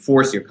to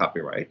enforce your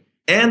copyright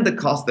and the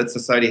cost that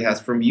society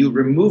has from you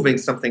removing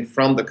something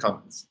from the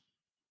commons.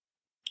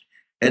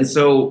 And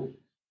so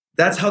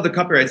that's how the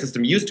copyright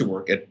system used to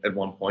work at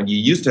one point. You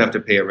used to have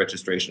to pay a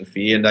registration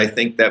fee. And I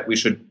think that we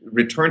should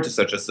return to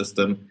such a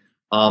system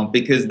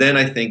because then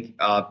I think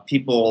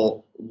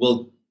people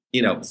will,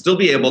 still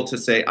be able to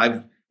say,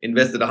 I've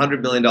invested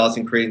 $100 million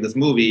in creating this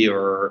movie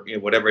or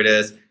whatever it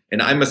is,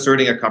 and I'm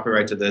asserting a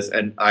copyright to this,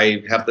 and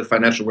I have the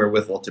financial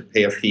wherewithal to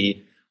pay a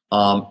fee.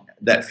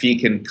 That fee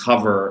can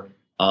cover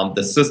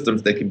the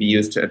systems that can be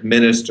used to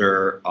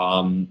administer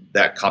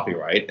that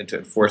copyright and to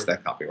enforce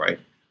that copyright.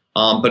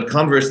 But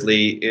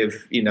conversely,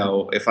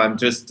 if I'm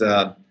just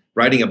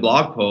writing a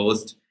blog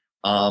post,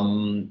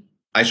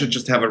 I should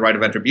just have a right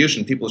of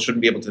attribution. People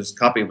shouldn't be able to just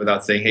copy it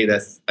without saying, "Hey,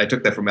 I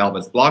took that from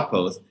Albert's blog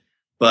post."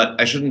 But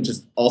I shouldn't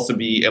just also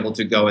be able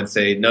to go and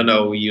say,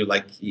 "No, you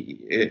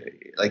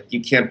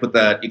can't put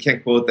that, you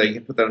can't quote that, you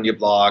can't put that on your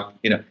blog."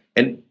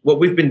 And what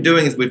we've been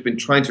doing is we've been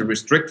trying to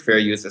restrict fair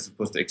use as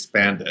opposed to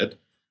expand it.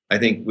 I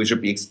think we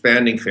should be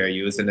expanding fair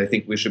use, and I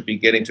think we should be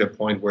getting to a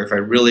point where if I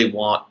really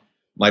want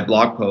my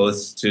blog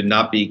posts to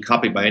not be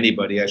copied by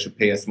anybody, I should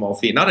pay a small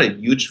fee, not a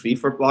huge fee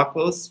for blog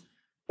posts,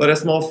 but a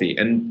small fee.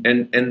 And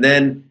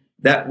then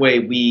that way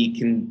we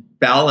can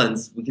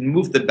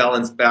move the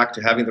balance back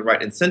to having the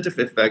right incentive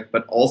effect,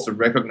 but also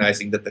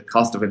recognizing that the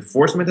cost of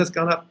enforcement has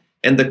gone up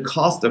and the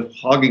cost of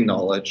hogging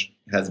knowledge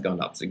has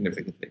gone up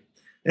significantly.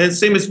 And the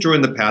same is true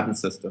in the patent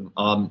system.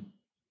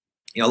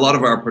 A lot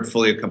of our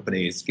portfolio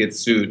companies get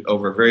sued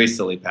over very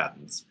silly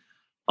patents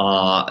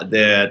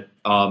that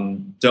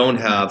don't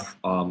have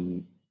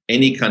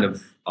any kind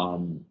of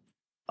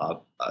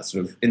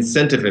sort of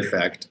incentive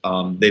effect.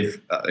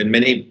 In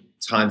many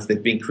times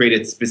they've been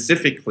created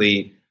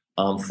specifically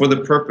for the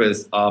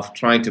purpose of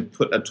trying to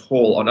put a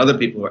toll on other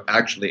people who are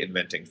actually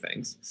inventing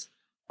things.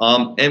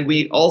 And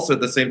we also at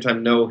the same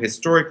time know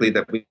historically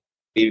that we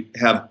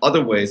have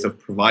other ways of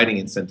providing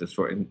incentives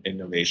for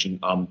innovation.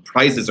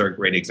 Prizes are a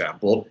great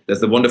example.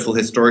 There's the wonderful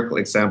historical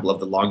example of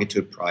the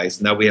Longitude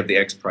Prize. Now we have the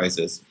X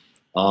Prizes.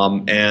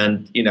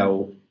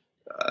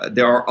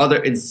 There are other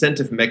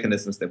incentive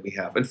mechanisms that we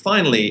have. And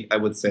finally, I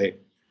would say,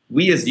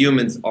 we as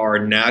humans are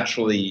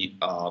naturally,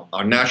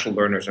 are natural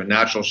learners, are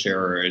natural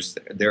sharers.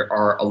 There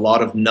are a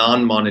lot of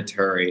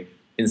non-monetary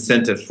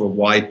incentives for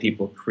why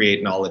people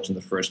create knowledge in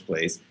the first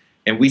place.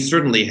 And we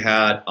certainly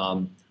had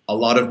a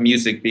lot of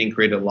music being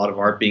created, a lot of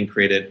art being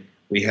created.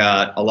 We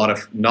had a lot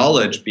of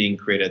knowledge being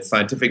created,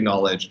 scientific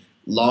knowledge,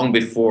 long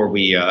before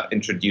we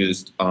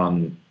introduced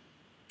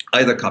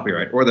either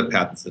copyright or the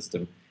patent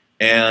system.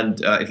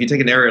 And if you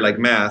take an area like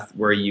math,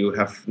 where you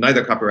have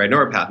neither copyright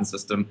nor a patent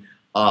system,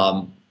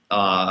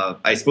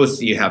 I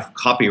suppose you have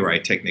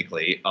copyright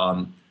technically,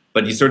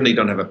 but you certainly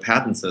don't have a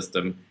patent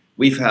system.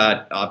 We've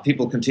had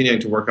people continuing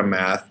to work on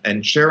math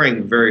and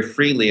sharing very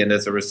freely, and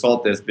as a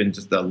result, there's been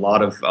just a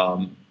lot of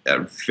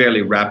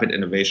fairly rapid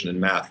innovation in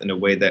math in a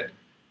way that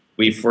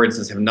we, for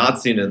instance, have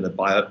not seen in the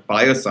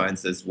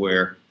biosciences,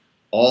 where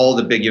all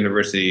the big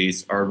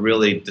universities are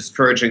really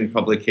discouraging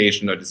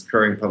publication or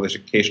discouraging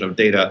publication of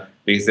data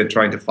because they're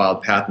trying to file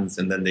patents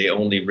and then they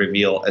only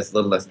reveal as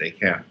little as they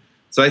can.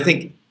 So I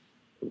think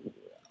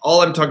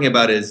all I'm talking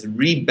about is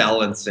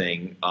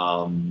rebalancing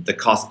the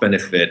cost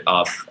benefit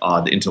of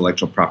the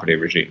intellectual property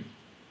regime.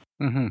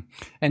 Mm-hmm.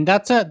 And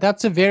that's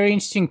a very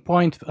interesting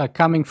point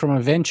coming from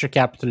a venture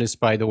capitalist,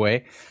 by the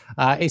way,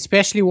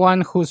 especially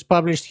one who's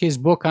published his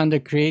book under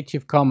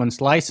Creative Commons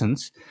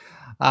license.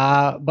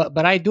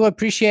 But I do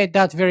appreciate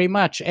that very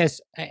much.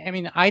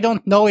 I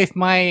don't know if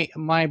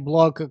my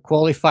blog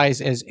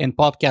qualifies as, and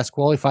podcast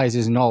qualifies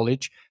as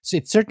knowledge. So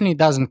it certainly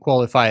doesn't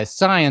qualify as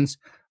science.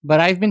 But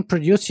I've been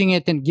producing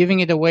it and giving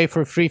it away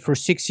for free for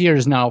 6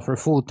 years now, for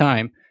full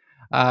time.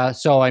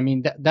 That's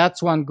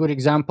one good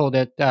example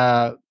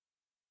that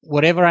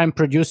whatever I'm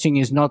producing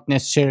is not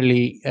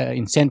necessarily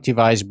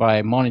incentivized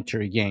by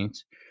monetary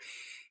gains.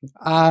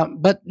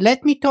 But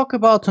let me talk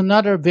about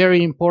another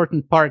very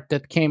important part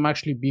that came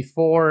actually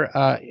before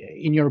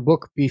in your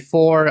book,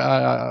 before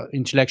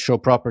intellectual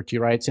property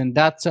rights, and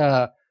that's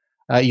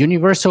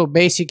universal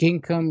basic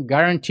income,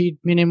 guaranteed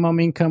minimum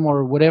income,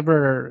 or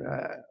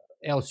whatever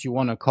else you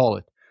want to call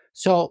it.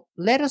 So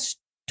let us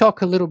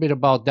talk a little bit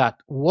about that.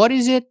 What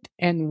is it,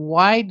 and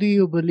why do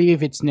you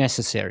believe it's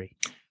necessary?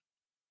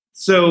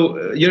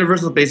 So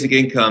universal basic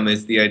income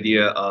is the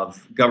idea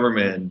of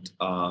government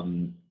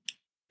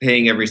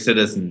paying every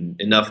citizen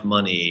enough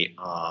money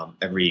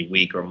every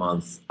week or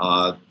month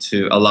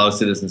to allow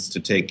citizens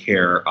to take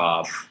care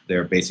of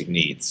their basic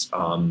needs.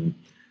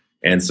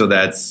 And so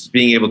that's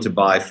being able to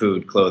buy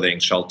food, clothing,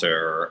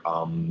 shelter,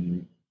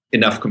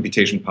 enough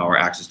computation power,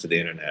 access to the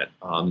internet.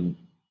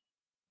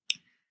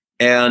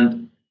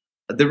 And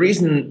the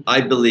reason I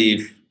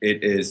believe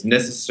it is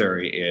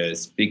necessary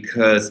is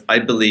because I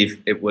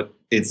believe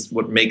it's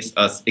what makes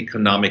us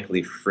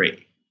economically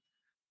free.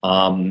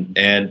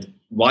 And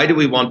why do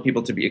we want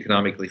people to be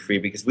economically free?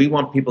 Because we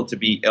want people to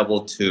be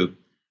able to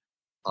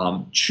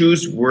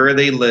choose where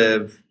they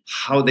live,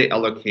 how they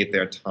allocate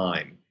their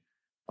time.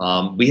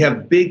 We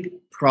have big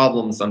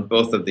problems on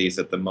both of these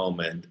at the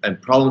moment,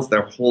 and problems that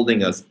are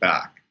holding us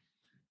back.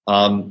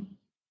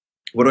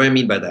 What do I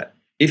mean by that?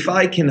 If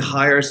I can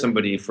hire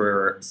somebody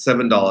for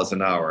 $7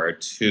 an hour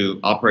to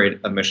operate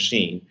a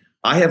machine,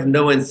 I have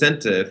no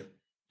incentive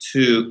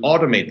to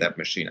automate that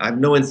machine. I have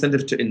no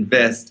incentive to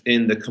invest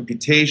in the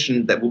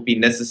computation that would be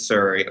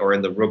necessary, or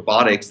in the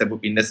robotics that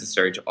would be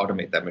necessary to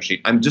automate that machine.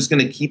 I'm just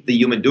going to keep the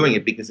human doing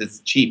it because it's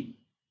cheap.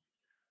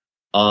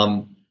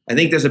 I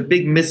think there's a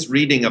big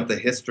misreading of the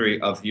history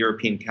of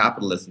European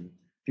capitalism.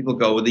 People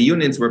go, well, the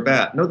unions were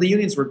bad. No, the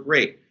unions were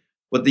great.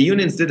 What the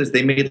unions did is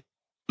they made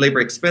labor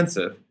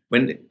expensive.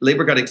 When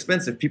labor got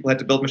expensive, people had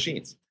to build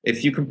machines.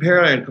 If you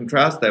compare and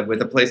contrast that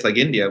with a place like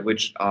India,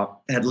 which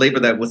had labor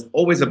that was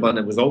always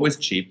abundant, was always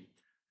cheap,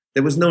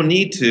 there was no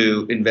need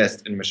to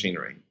invest in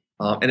machinery.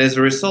 And as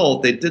a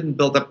result, they didn't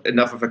build up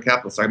enough of a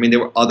capital. So, I mean, there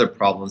were other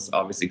problems,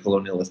 obviously,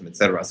 colonialism, et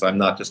cetera. So I'm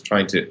not just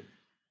trying to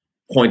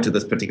point to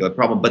this particular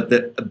problem, but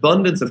the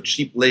abundance of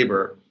cheap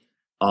labor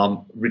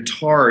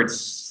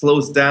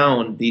slows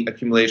down the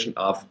accumulation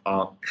of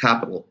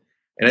capital.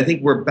 And I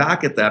think we're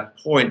back at that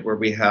point where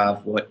we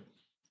have what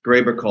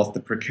Graeber calls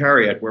the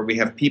precariat, where we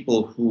have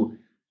people who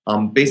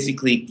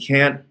basically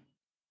can't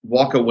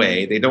walk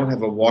away. They don't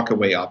have a walk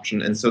away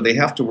option. And so they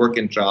have to work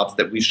in jobs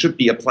that we should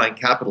be applying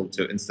capital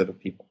to instead of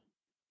people.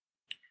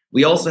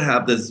 We also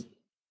have this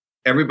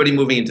everybody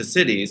moving into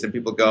cities, and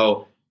people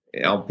go,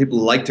 people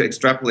like to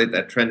extrapolate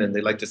that trend, and they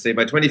like to say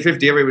by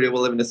 2050 everybody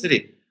will live in a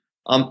city.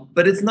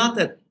 But it's not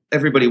that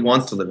everybody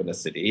wants to live in a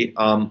city.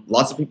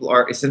 Lots of people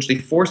are essentially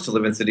forced to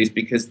live in cities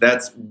because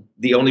that's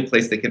the only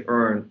place they can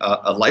earn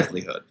a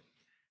livelihood.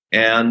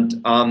 And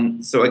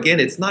so again,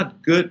 it's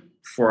not good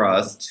for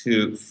us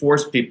to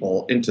force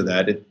people into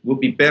that. It would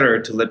be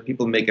better to let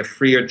people make a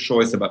freer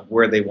choice about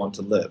where they want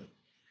to live.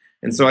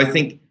 And so I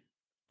think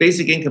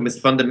basic income is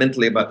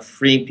fundamentally about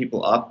freeing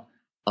people up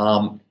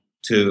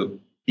to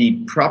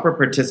be proper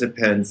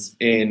participants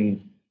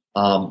in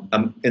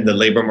the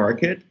labor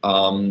market,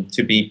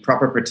 to be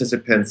proper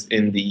participants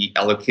in the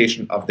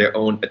allocation of their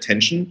own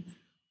attention.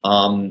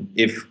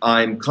 If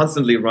I'm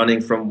constantly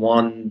running from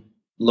one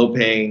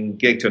low-paying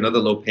gig to another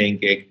low-paying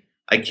gig,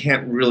 I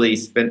can't really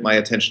spend my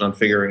attention on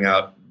figuring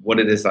out what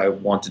it is I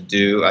want to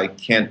do. I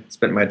can't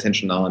spend my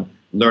attention on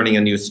learning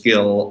a new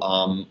skill,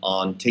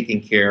 on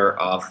taking care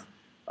of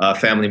a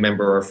family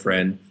member or a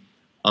friend.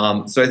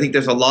 So I think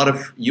there's a lot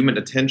of human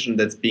attention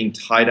that's being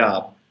tied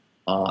up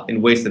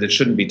in ways that it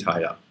shouldn't be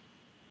tied up.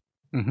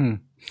 Mm-hmm.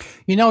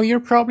 You're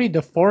probably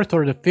the fourth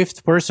or the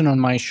fifth person on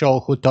my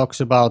show who talks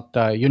about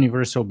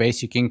universal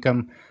basic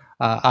income.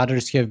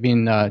 Others have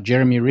been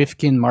Jeremy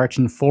Rifkin,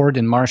 Martin Ford,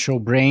 and Marshall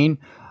Brain,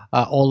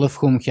 all of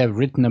whom have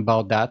written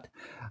about that.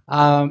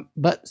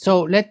 But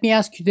so let me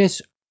ask you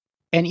this,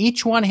 and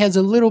each one has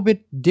a little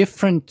bit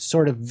different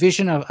sort of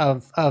vision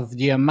of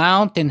the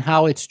amount and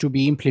how it's to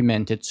be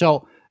implemented.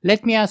 So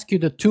let me ask you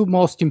the two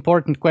most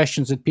important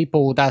questions that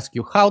people would ask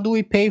you. How do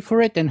we pay for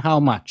it, and how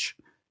much?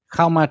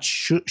 How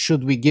much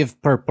should we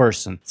give per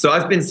person? So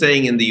I've been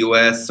saying in the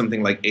US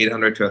something like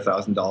 $800 to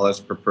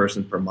 $1,000 per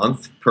person per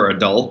month per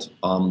adult,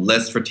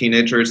 less for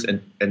teenagers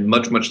and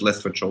much, much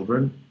less for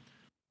children.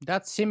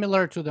 That's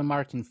similar to the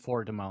Martin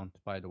Ford amount,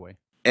 by the way.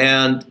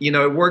 And,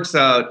 it works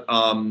out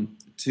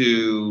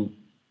to,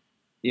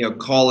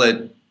 call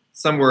it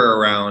somewhere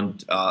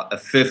around a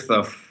fifth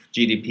of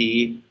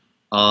GDP.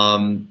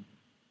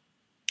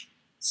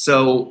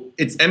 So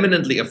it's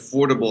eminently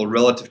affordable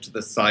relative to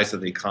the size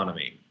of the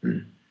economy.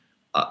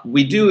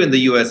 We do in the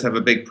U.S. have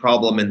a big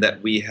problem in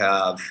that we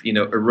have,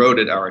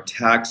 eroded our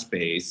tax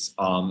base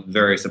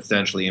very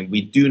substantially, and we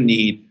do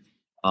need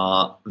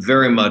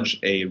very much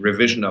a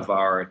revision of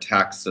our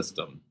tax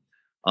system.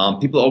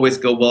 People always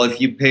go, well, if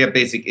you pay a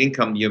basic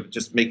income, you're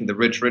just making the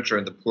rich richer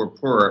and the poor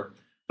poorer.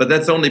 But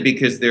that's only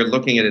because they're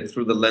looking at it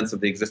through the lens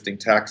of the existing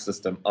tax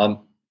system. I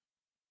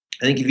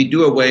think if you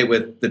do away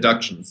with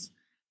deductions,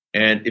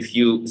 and if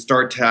you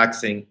start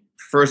taxing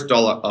first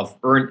dollar of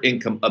earned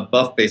income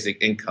above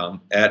basic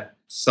income at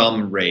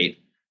some rate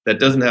that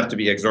doesn't have to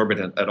be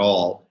exorbitant at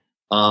all,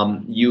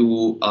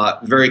 you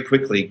very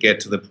quickly get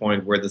to the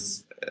point where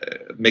this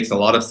makes a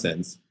lot of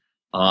sense,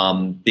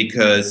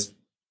 because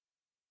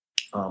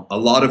a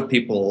lot of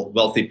people,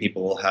 wealthy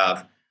people,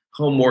 have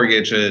home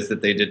mortgages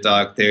that they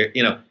deduct.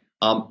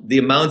 The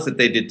amounts that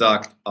they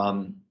deduct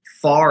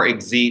far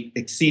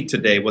exceed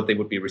today what they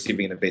would be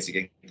receiving in a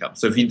basic income.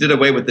 So if you did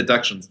away with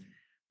deductions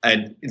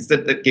and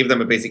instead gave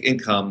them a basic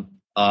income,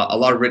 a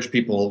lot of rich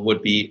people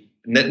would be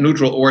net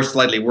neutral or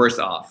slightly worse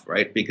off,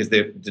 right? Because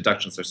their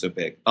deductions are so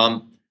big.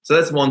 So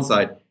that's one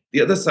side.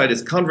 The other side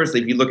is,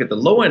 conversely, if you look at the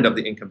low end of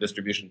the income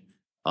distribution,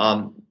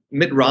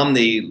 Mitt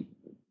Romney,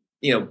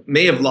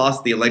 may have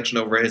lost the election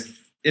over his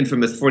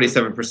infamous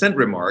 47%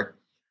 remark.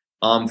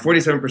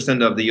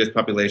 47% of the U.S.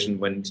 population,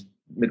 when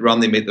Mitt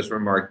Romney made this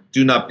remark,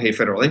 do not pay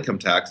federal income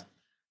tax.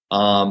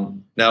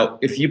 Now,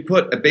 if you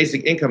put a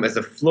basic income as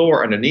a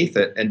floor underneath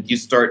it, and you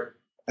start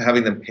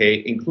having them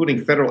pay,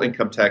 including federal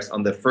income tax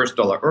on the first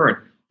dollar earned,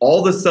 all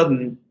of a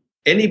sudden,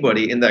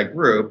 anybody in that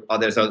group,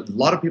 there's a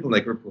lot of people in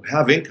that group who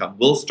have income,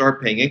 will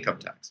start paying income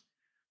tax.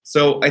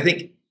 So I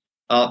think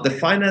the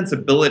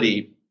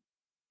financeability,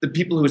 the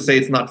people who say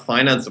it's not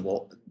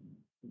financeable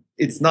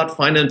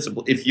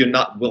if you're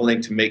not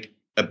willing to make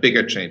a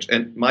bigger change.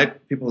 And my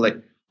people are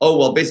like, oh,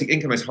 well, basic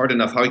income is hard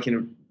enough. How can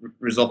you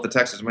resolve the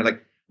tax system? I'm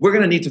like, we're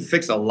going to need to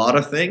fix a lot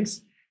of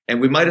things.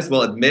 And we might as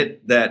well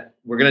admit that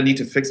we're going to need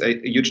to fix a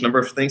huge number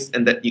of things,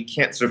 and that you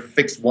can't sort of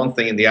fix one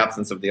thing in the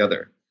absence of the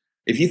other.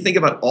 If you think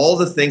about all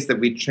the things that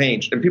we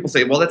changed, and people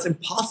say, well, that's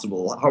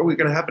impossible. How are we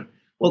going to happen?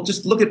 Well,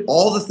 just look at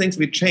all the things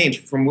we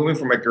changed from moving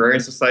from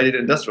agrarian society to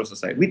industrial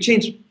society. We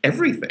changed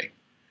everything.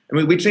 I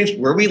mean, we changed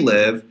where we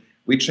live.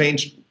 We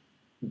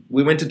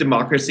went to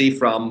democracy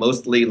from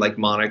mostly like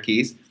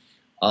monarchies.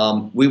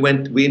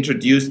 We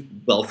introduced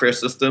welfare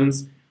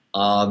systems.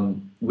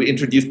 We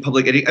introduced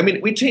public education. I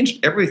mean, we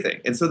changed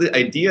everything. And so the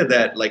idea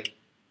that like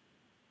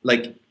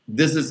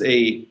this is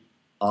a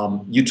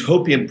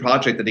utopian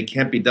project that it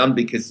can't be done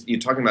because you're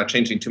talking about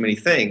changing too many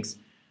things.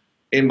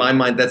 In my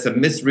mind, that's a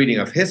misreading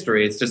of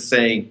history. It's just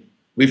saying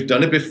we've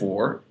done it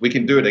before, we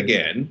can do it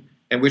again,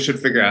 and we should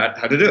figure out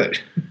how to do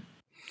it.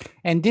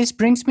 And this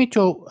brings me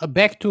to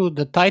back to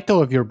the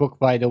title of your book,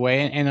 by the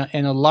way,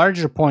 and a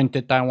larger point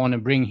that I want to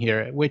bring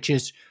here, which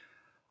is,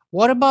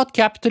 what about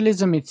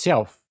capitalism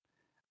itself?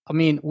 I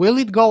mean, will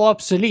it go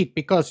obsolete?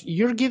 Because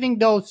you're giving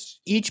those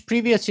each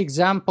previous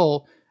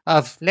example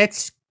of,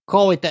 let's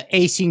call it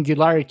a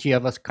singularity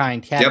of a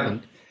kind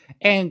happened. Yep.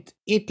 And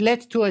it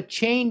led to a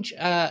change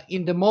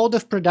in the mode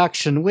of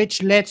production,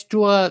 which led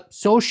to a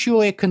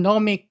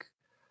socio-economic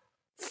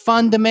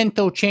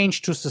fundamental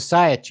change to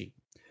society.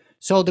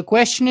 So the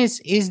question is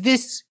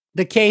this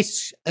the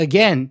case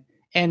again?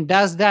 And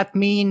does that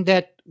mean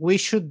that we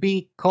should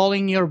be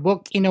calling your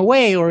book in a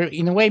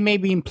way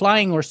maybe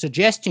implying or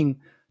suggesting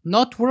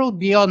not world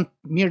beyond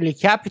merely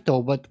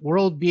capital, but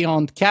world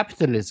beyond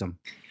capitalism?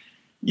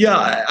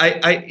 Yeah,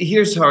 I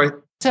here's how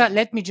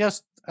let me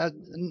just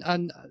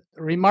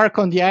remark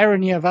on the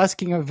irony of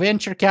asking a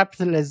venture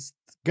capitalist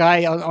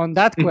guy on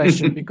that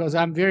question, because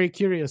I'm very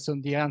curious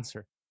on the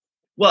answer.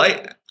 Well,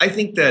 I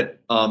think that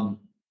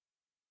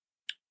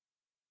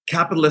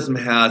capitalism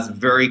has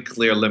very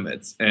clear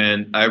limits,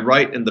 and I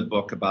write in the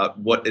book about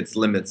what its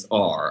limits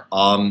are.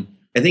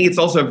 I think it's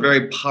also a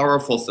very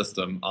powerful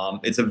system.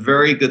 It's a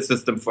very good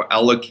system for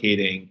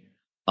allocating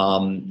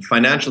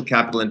financial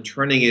capital and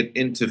turning it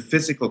into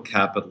physical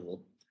capital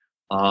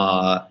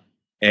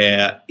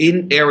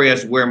in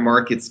areas where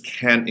markets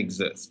can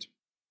exist.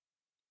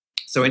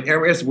 So in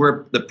areas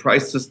where the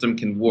price system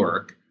can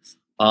work,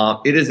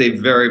 it is a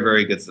very,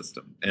 very good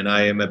system, and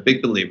I am a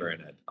big believer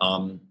in it.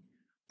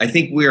 I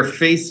think we are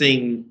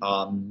facing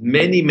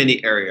many,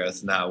 many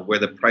areas now where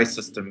the price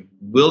system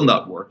will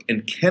not work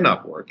and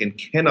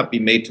cannot be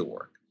made to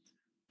work.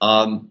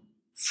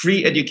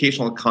 Free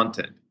educational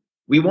content.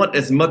 We want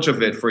as much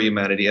of it for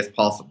humanity as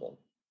possible.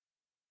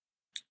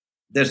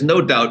 There's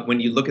no doubt when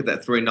you look at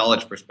that through a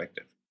knowledge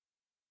perspective.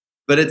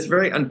 But it's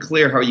very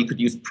unclear how you could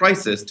use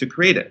prices to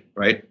create it,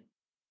 right?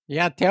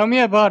 Yeah, tell me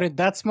about it.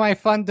 That's my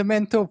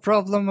fundamental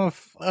problem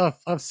of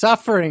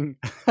suffering.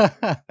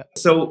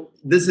 So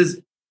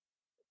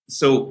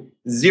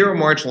zero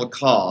marginal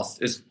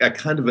cost is a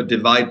kind of a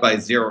divide by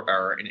zero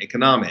error in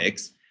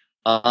economics.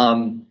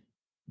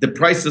 The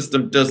price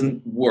system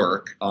doesn't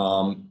work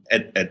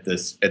at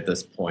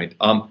this point.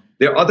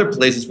 There are other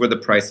places where the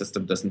price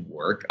system doesn't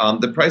work.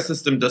 The price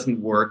system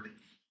doesn't work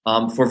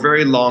for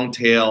very long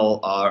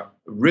tail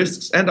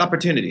risks and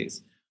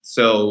opportunities.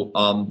 So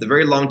the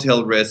very long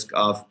tail risk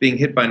of being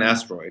hit by an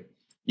asteroid,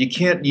 you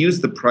can't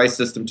use the price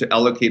system to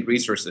allocate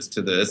resources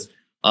to this.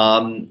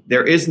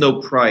 There is no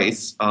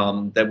price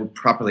that would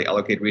properly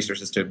allocate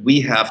resources to it.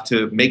 We have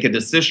to make a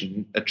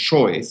decision, a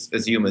choice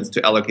as humans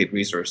to allocate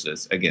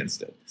resources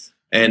against it.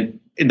 And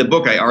in the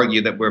book, I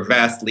argue that we're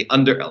vastly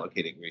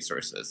under-allocating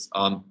resources.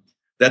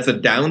 That's a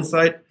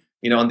downside.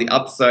 On the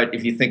upside,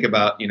 if you think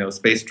about,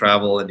 space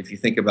travel, and if you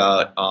think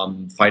about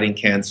fighting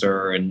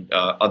cancer and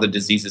other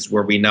diseases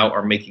where we now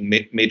are making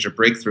major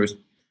breakthroughs,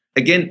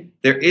 again,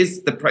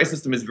 the price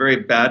system is very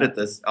bad at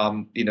this.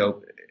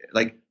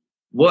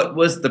 What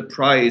was the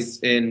price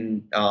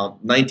in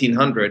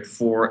 1900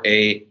 for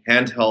a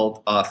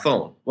handheld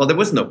phone? Well, there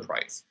was no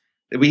price.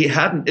 We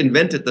hadn't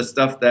invented the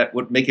stuff that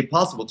would make it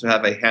possible to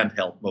have a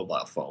handheld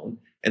mobile phone.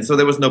 And so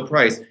there was no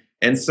price.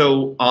 And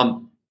so,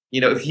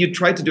 if you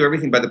tried to do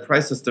everything by the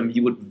price system,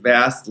 you would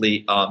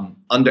vastly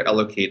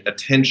under-allocate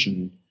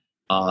attention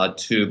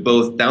to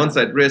both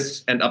downside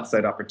risks and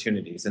upside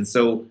opportunities. And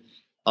so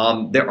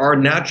there are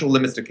natural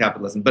limits to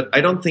capitalism, but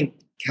I don't think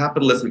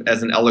capitalism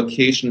as an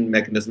allocation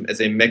mechanism,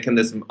 as a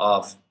mechanism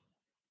of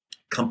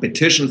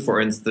competition, for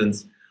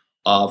instance,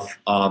 of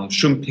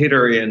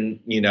Schumpeterian,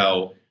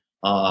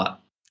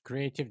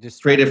 creative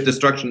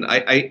destruction.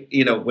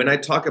 When I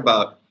talk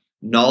about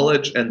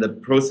knowledge and the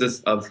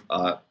process of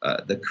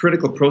the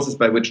critical process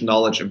by which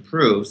knowledge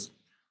improves,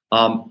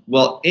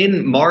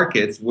 in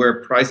markets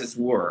where prices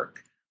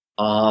work,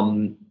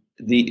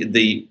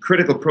 the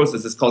critical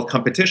process is called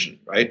competition,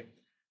 right?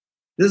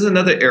 This is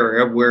another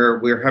area where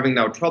we're having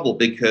now trouble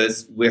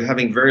because we're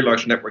having very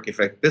large network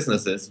effect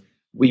businesses.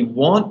 We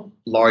want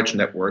large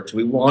networks.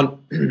 We want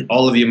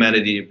all of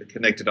humanity to be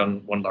connected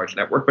on one large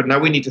network. But now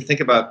we need to think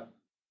about,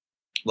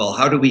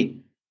 how do we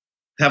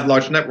have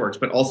large networks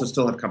but also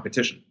still have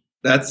competition?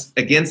 That's,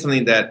 again,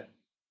 something that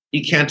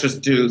you can't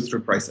just do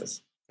through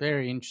prices.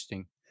 Very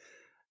interesting.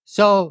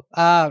 So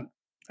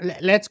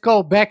let's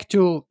go back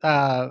to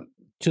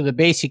the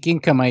basic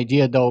income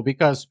idea, though,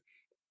 because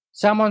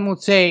someone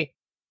would say,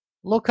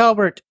 look,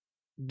 Albert,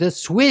 the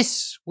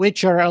Swiss,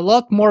 which are a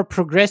lot more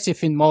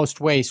progressive in most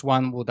ways,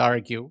 one would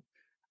argue,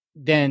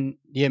 than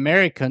the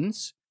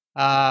Americans,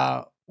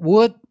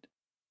 would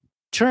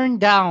turn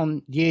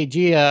down the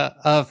idea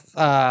of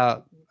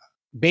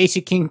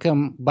basic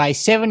income by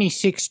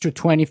 76 to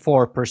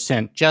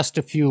 24% just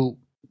a few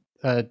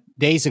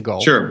days ago.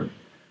 Sure.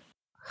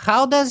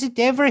 How does it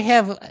ever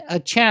have a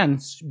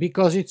chance?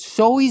 Because it's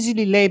so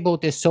easily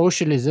labeled as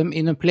socialism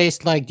in a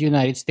place like the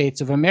United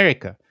States of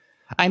America.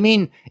 I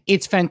mean,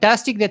 it's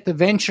fantastic that the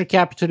venture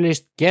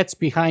capitalist gets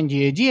behind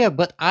the idea,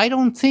 but I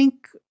don't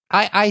think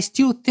I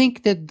still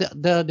think that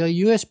the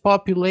US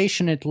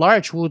population at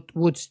large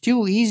would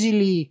still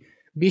easily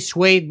be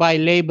swayed by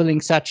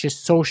labeling such as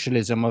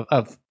socialism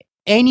of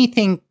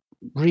anything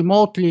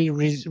remotely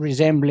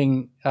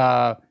resembling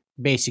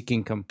basic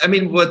income. I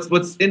mean,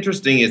 what's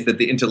interesting is that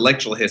the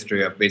intellectual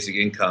history of basic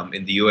income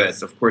in the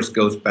U.S., of course,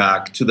 goes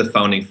back to the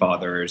founding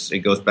fathers. It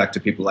goes back to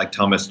people like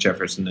Thomas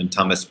Jefferson and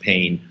Thomas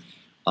Paine.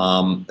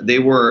 They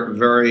were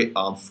very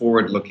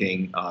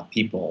forward-looking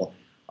people.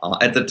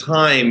 At the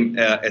time,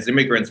 as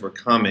immigrants were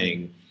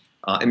coming,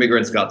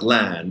 immigrants got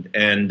land,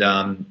 and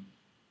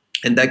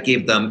that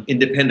gave them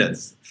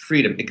independence,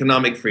 freedom,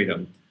 economic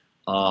freedom,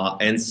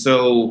 and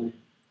so.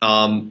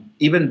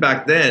 Even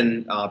back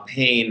then,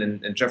 Paine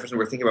and Jefferson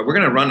were thinking about, we're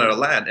going to run out of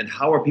land, and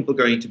how are people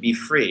going to be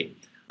free?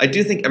 I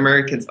do think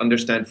Americans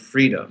understand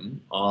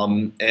freedom,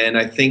 and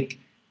I think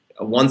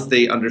once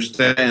they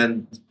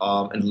understand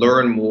and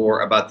learn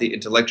more about the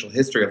intellectual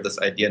history of this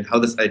idea and how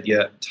this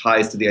idea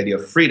ties to the idea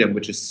of freedom,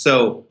 which is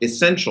so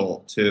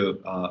essential to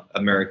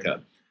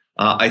America,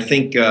 I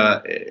think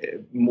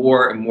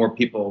more and more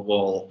people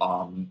will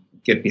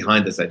get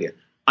behind this idea.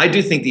 I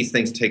do think these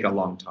things take a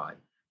long time.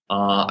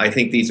 I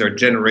think these are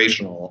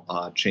generational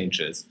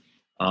changes.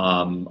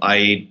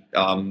 I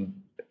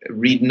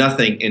read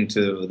nothing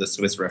into the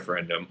Swiss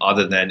referendum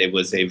other than it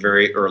was a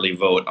very early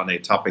vote on a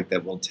topic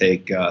that will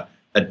take a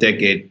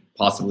decade,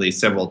 possibly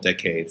several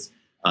decades,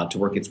 to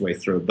work its way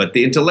through. But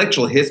the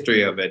intellectual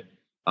history of it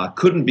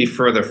couldn't be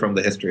further from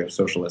the history of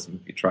socialism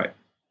if you try.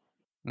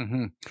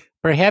 Mm-hmm.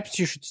 Perhaps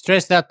you should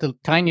stress that a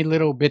tiny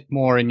little bit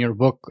more in your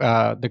book,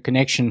 the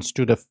connections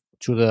to the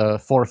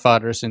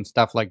forefathers and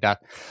stuff like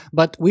that.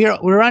 But we're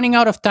running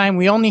out of time.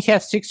 We only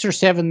have 6 or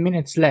 7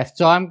 minutes left,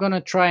 so I'm gonna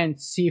try and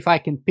see if I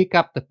can pick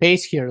up the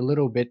pace here a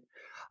little bit.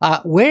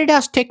 Where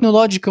does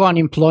technological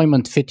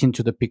unemployment fit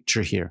into the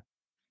picture here?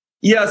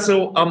 Yeah,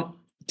 so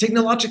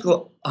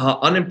technological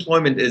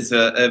unemployment is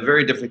a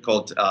very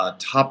difficult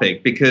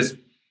topic because,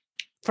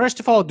 first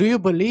of all, do you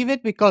believe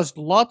it? Because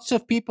lots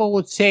of people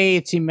would say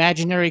it's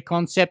imaginary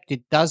concept.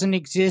 It doesn't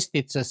exist.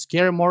 It's a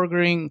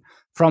scaremongering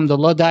from the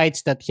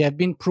Luddites that have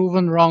been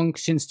proven wrong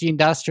since the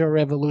Industrial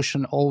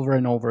Revolution over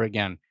and over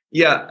again.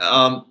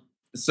 Yeah.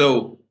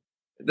 So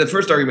the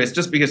first argument is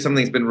just because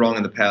something's been wrong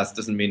in the past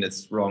doesn't mean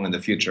it's wrong in the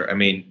future. I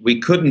mean,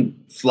 we couldn't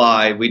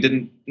fly. We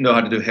didn't know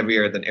how to do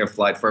heavier than air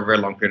flight for a very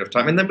long period of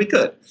time, and then we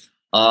could.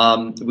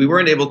 We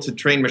weren't able to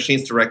train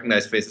machines to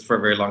recognize faces for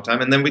a very long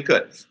time, and then we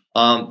could.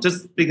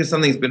 Just because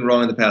something's been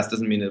wrong in the past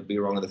doesn't mean it'll be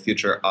wrong in the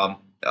future.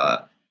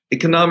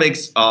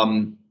 Economics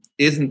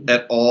isn't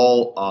at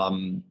all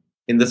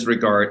in this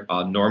regard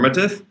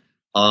normative.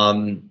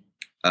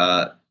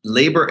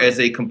 Labor as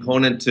a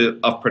component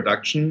of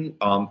production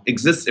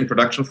exists in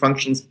production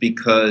functions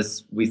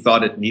because we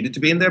thought it needed to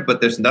be in there,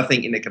 but there's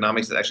nothing in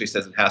economics that actually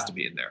says it has to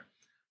be in there.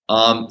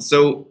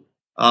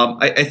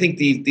 I think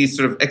these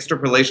sort of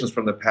extrapolations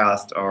from the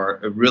past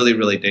are really,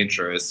 really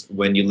dangerous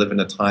when you live in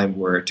a time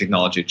where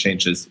technology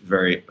changes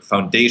very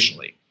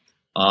foundationally.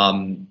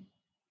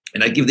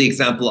 And I give the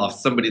example of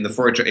somebody in the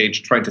forager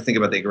age trying to think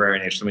about the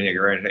agrarian age, somebody in the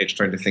agrarian age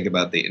trying to think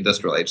about the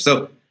industrial age.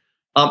 So,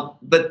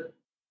 but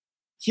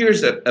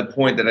here's a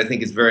point that I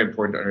think is very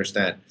important to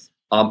understand.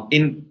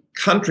 In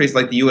countries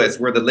like the US,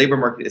 where the labor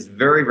market is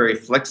very, very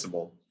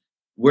flexible,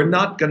 we're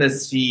not going to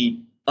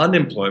see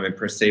unemployment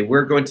per se.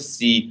 We're going to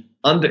see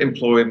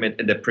underemployment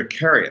and a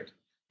precariat.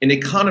 In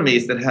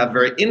economies that have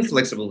very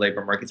inflexible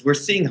labor markets, we're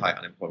seeing high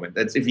unemployment.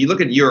 That's, if you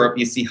look at Europe,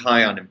 you see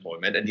high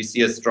unemployment and you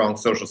see a strong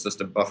social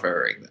system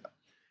buffering that.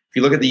 If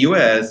you look at the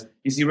US,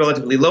 you see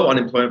relatively low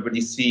unemployment, but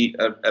you see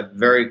a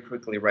very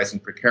quickly rising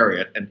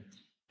precariat.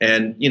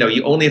 And you know,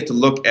 you only have to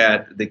look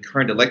at the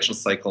current election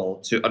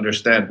cycle to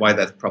understand why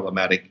that's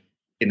problematic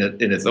in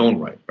its own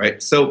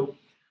right? So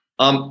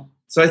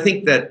I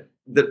think that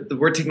the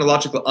word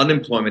technological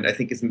unemployment, I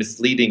think, is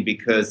misleading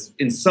because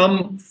in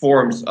some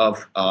forms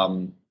of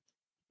how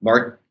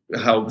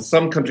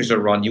some countries are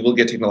run, you will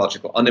get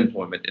technological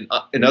unemployment.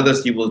 In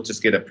others, you will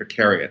just get a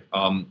precariat.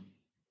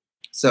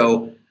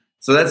 So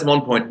that's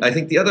one point. I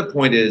think the other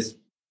point is,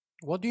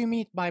 what do you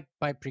mean by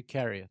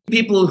precariat?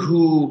 People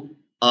who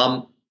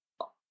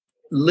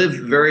live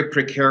very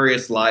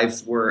precarious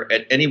lives where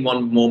at any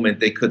one moment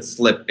they could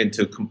slip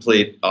into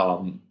complete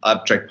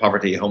abject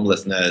poverty,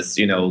 homelessness,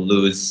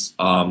 lose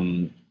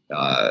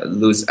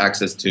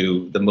access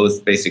to the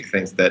most basic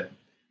things that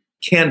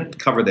can't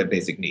cover their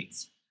basic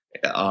needs.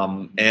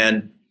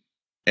 And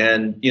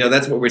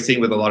that's what we're seeing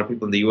with a lot of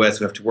people in the US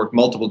who have to work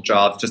multiple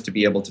jobs just to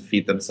be able to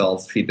feed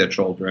themselves, feed their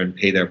children,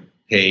 pay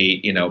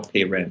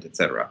pay rent,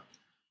 etc.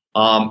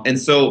 And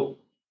so,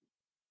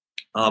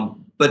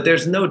 but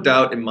there's no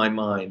doubt in my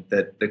mind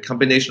that the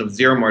combination of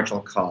zero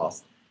marginal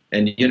cost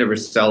and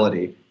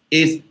universality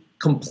is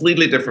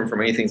completely different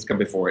from anything that's come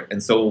before it.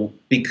 And so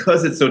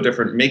because it's so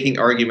different, making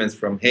arguments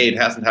from, hey, it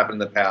hasn't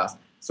happened in the past,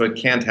 so it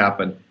can't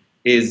happen,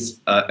 is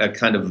a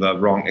kind of a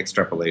wrong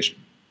extrapolation.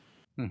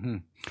 Mm-hmm.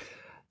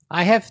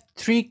 I have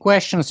 3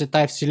 questions that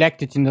I've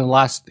selected in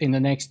the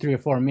next 3 or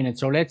 4 minutes.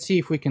 So let's see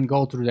if we can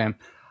go through them.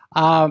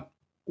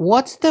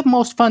 What's the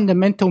most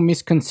fundamental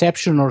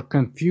misconception or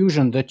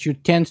confusion that you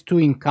tend to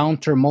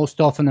encounter most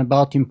often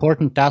about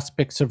important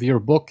aspects of your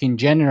book in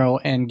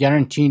general and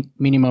guaranteed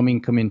minimum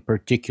income in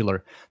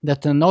particular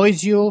that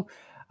annoys you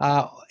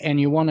and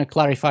you want to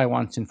clarify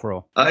once and for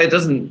all? It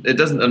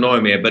doesn't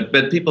annoy me, but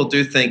people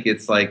do think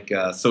it's like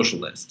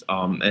socialist,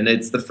 and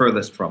it's the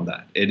furthest from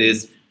that. It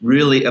is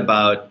really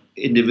about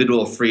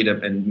individual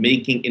freedom and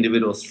making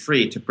individuals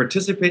free to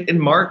participate in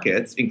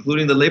markets,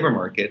 including the labor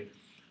market,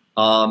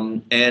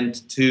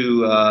 and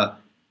to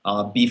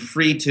be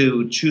free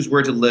to choose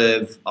where to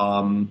live,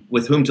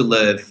 with whom to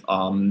live,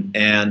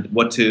 and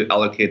what to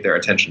allocate their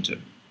attention to.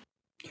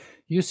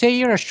 You say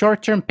you're a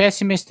short-term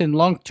pessimist and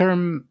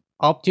long-term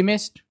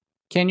optimist.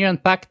 Can you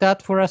unpack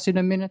that for us in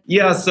a minute?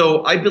 Yeah,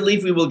 so I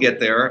believe we will get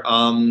there.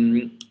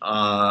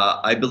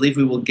 I believe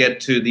we will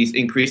get to these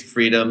increased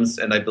freedoms,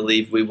 and I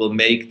believe we will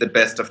make the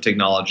best of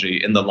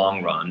technology in the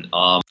long run.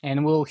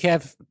 And we'll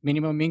have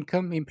minimum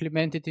income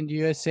implemented in the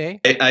USA?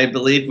 I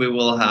believe we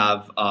will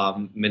have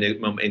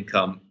minimum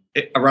income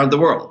around the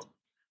world,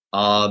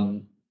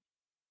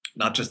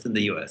 not just in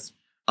the US.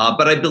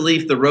 But I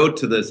believe the road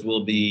to this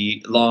will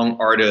be long,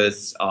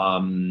 arduous.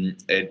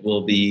 It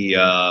will be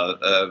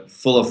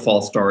full of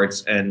false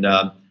starts, and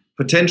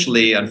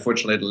potentially,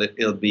 unfortunately,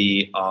 it'll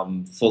be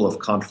full of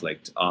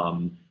conflict.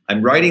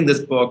 I'm writing this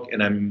book,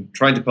 and I'm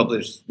trying to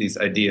publish these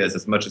ideas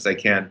as much as I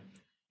can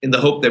in the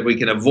hope that we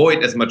can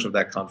avoid as much of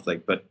that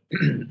conflict. But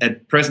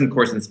at present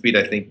course and speed,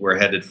 I think we're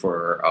headed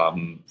for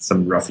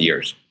some rough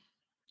years.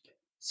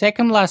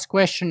 Second last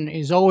question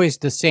is always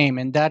the same,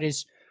 and that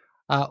is,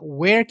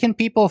 where can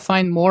people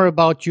find more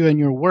about you and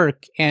your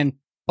work and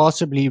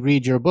possibly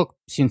read your book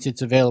since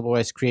it's available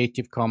as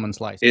Creative Commons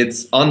license?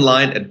 It's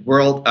online at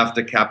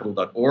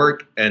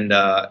worldaftercapital.org, and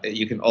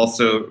you can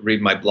also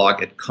read my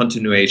blog at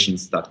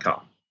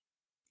continuations.com.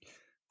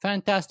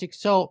 Fantastic.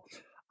 So,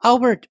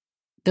 Albert,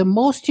 the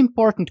most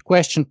important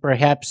question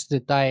perhaps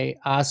that I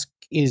ask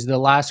is the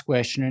last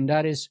question, and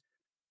that is,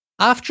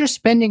 after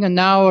spending an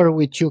hour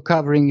with you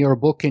covering your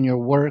book and your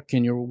work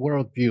and your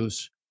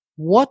worldviews,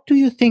 what do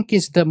you think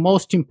is the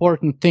most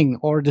important thing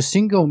or the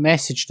single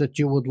message that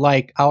you would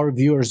like our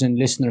viewers and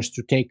listeners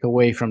to take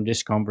away from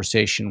this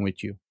conversation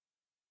with you?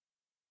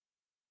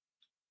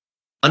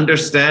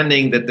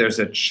 Understanding that there's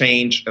a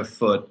change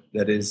afoot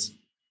that is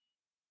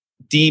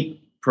deep,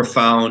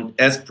 profound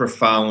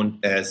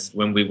as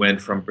when we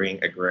went from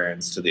being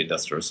agrarians to the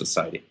industrial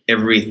society.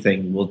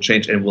 Everything will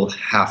change and will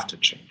have to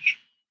change.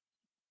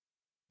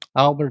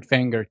 Albert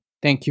Wenger,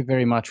 thank you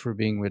very much for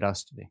being with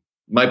us today.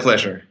 My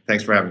pleasure.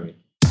 Thanks for having me.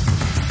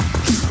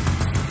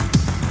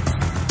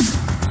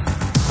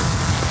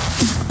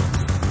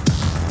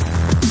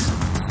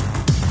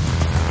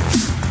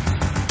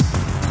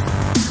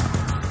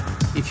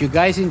 If you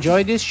guys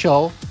enjoyed this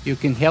show, you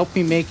can help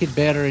me make it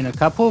better in a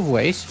couple of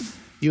ways.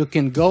 You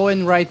can go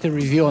and write a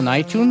review on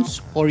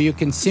iTunes, or you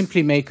can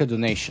simply make a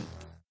donation.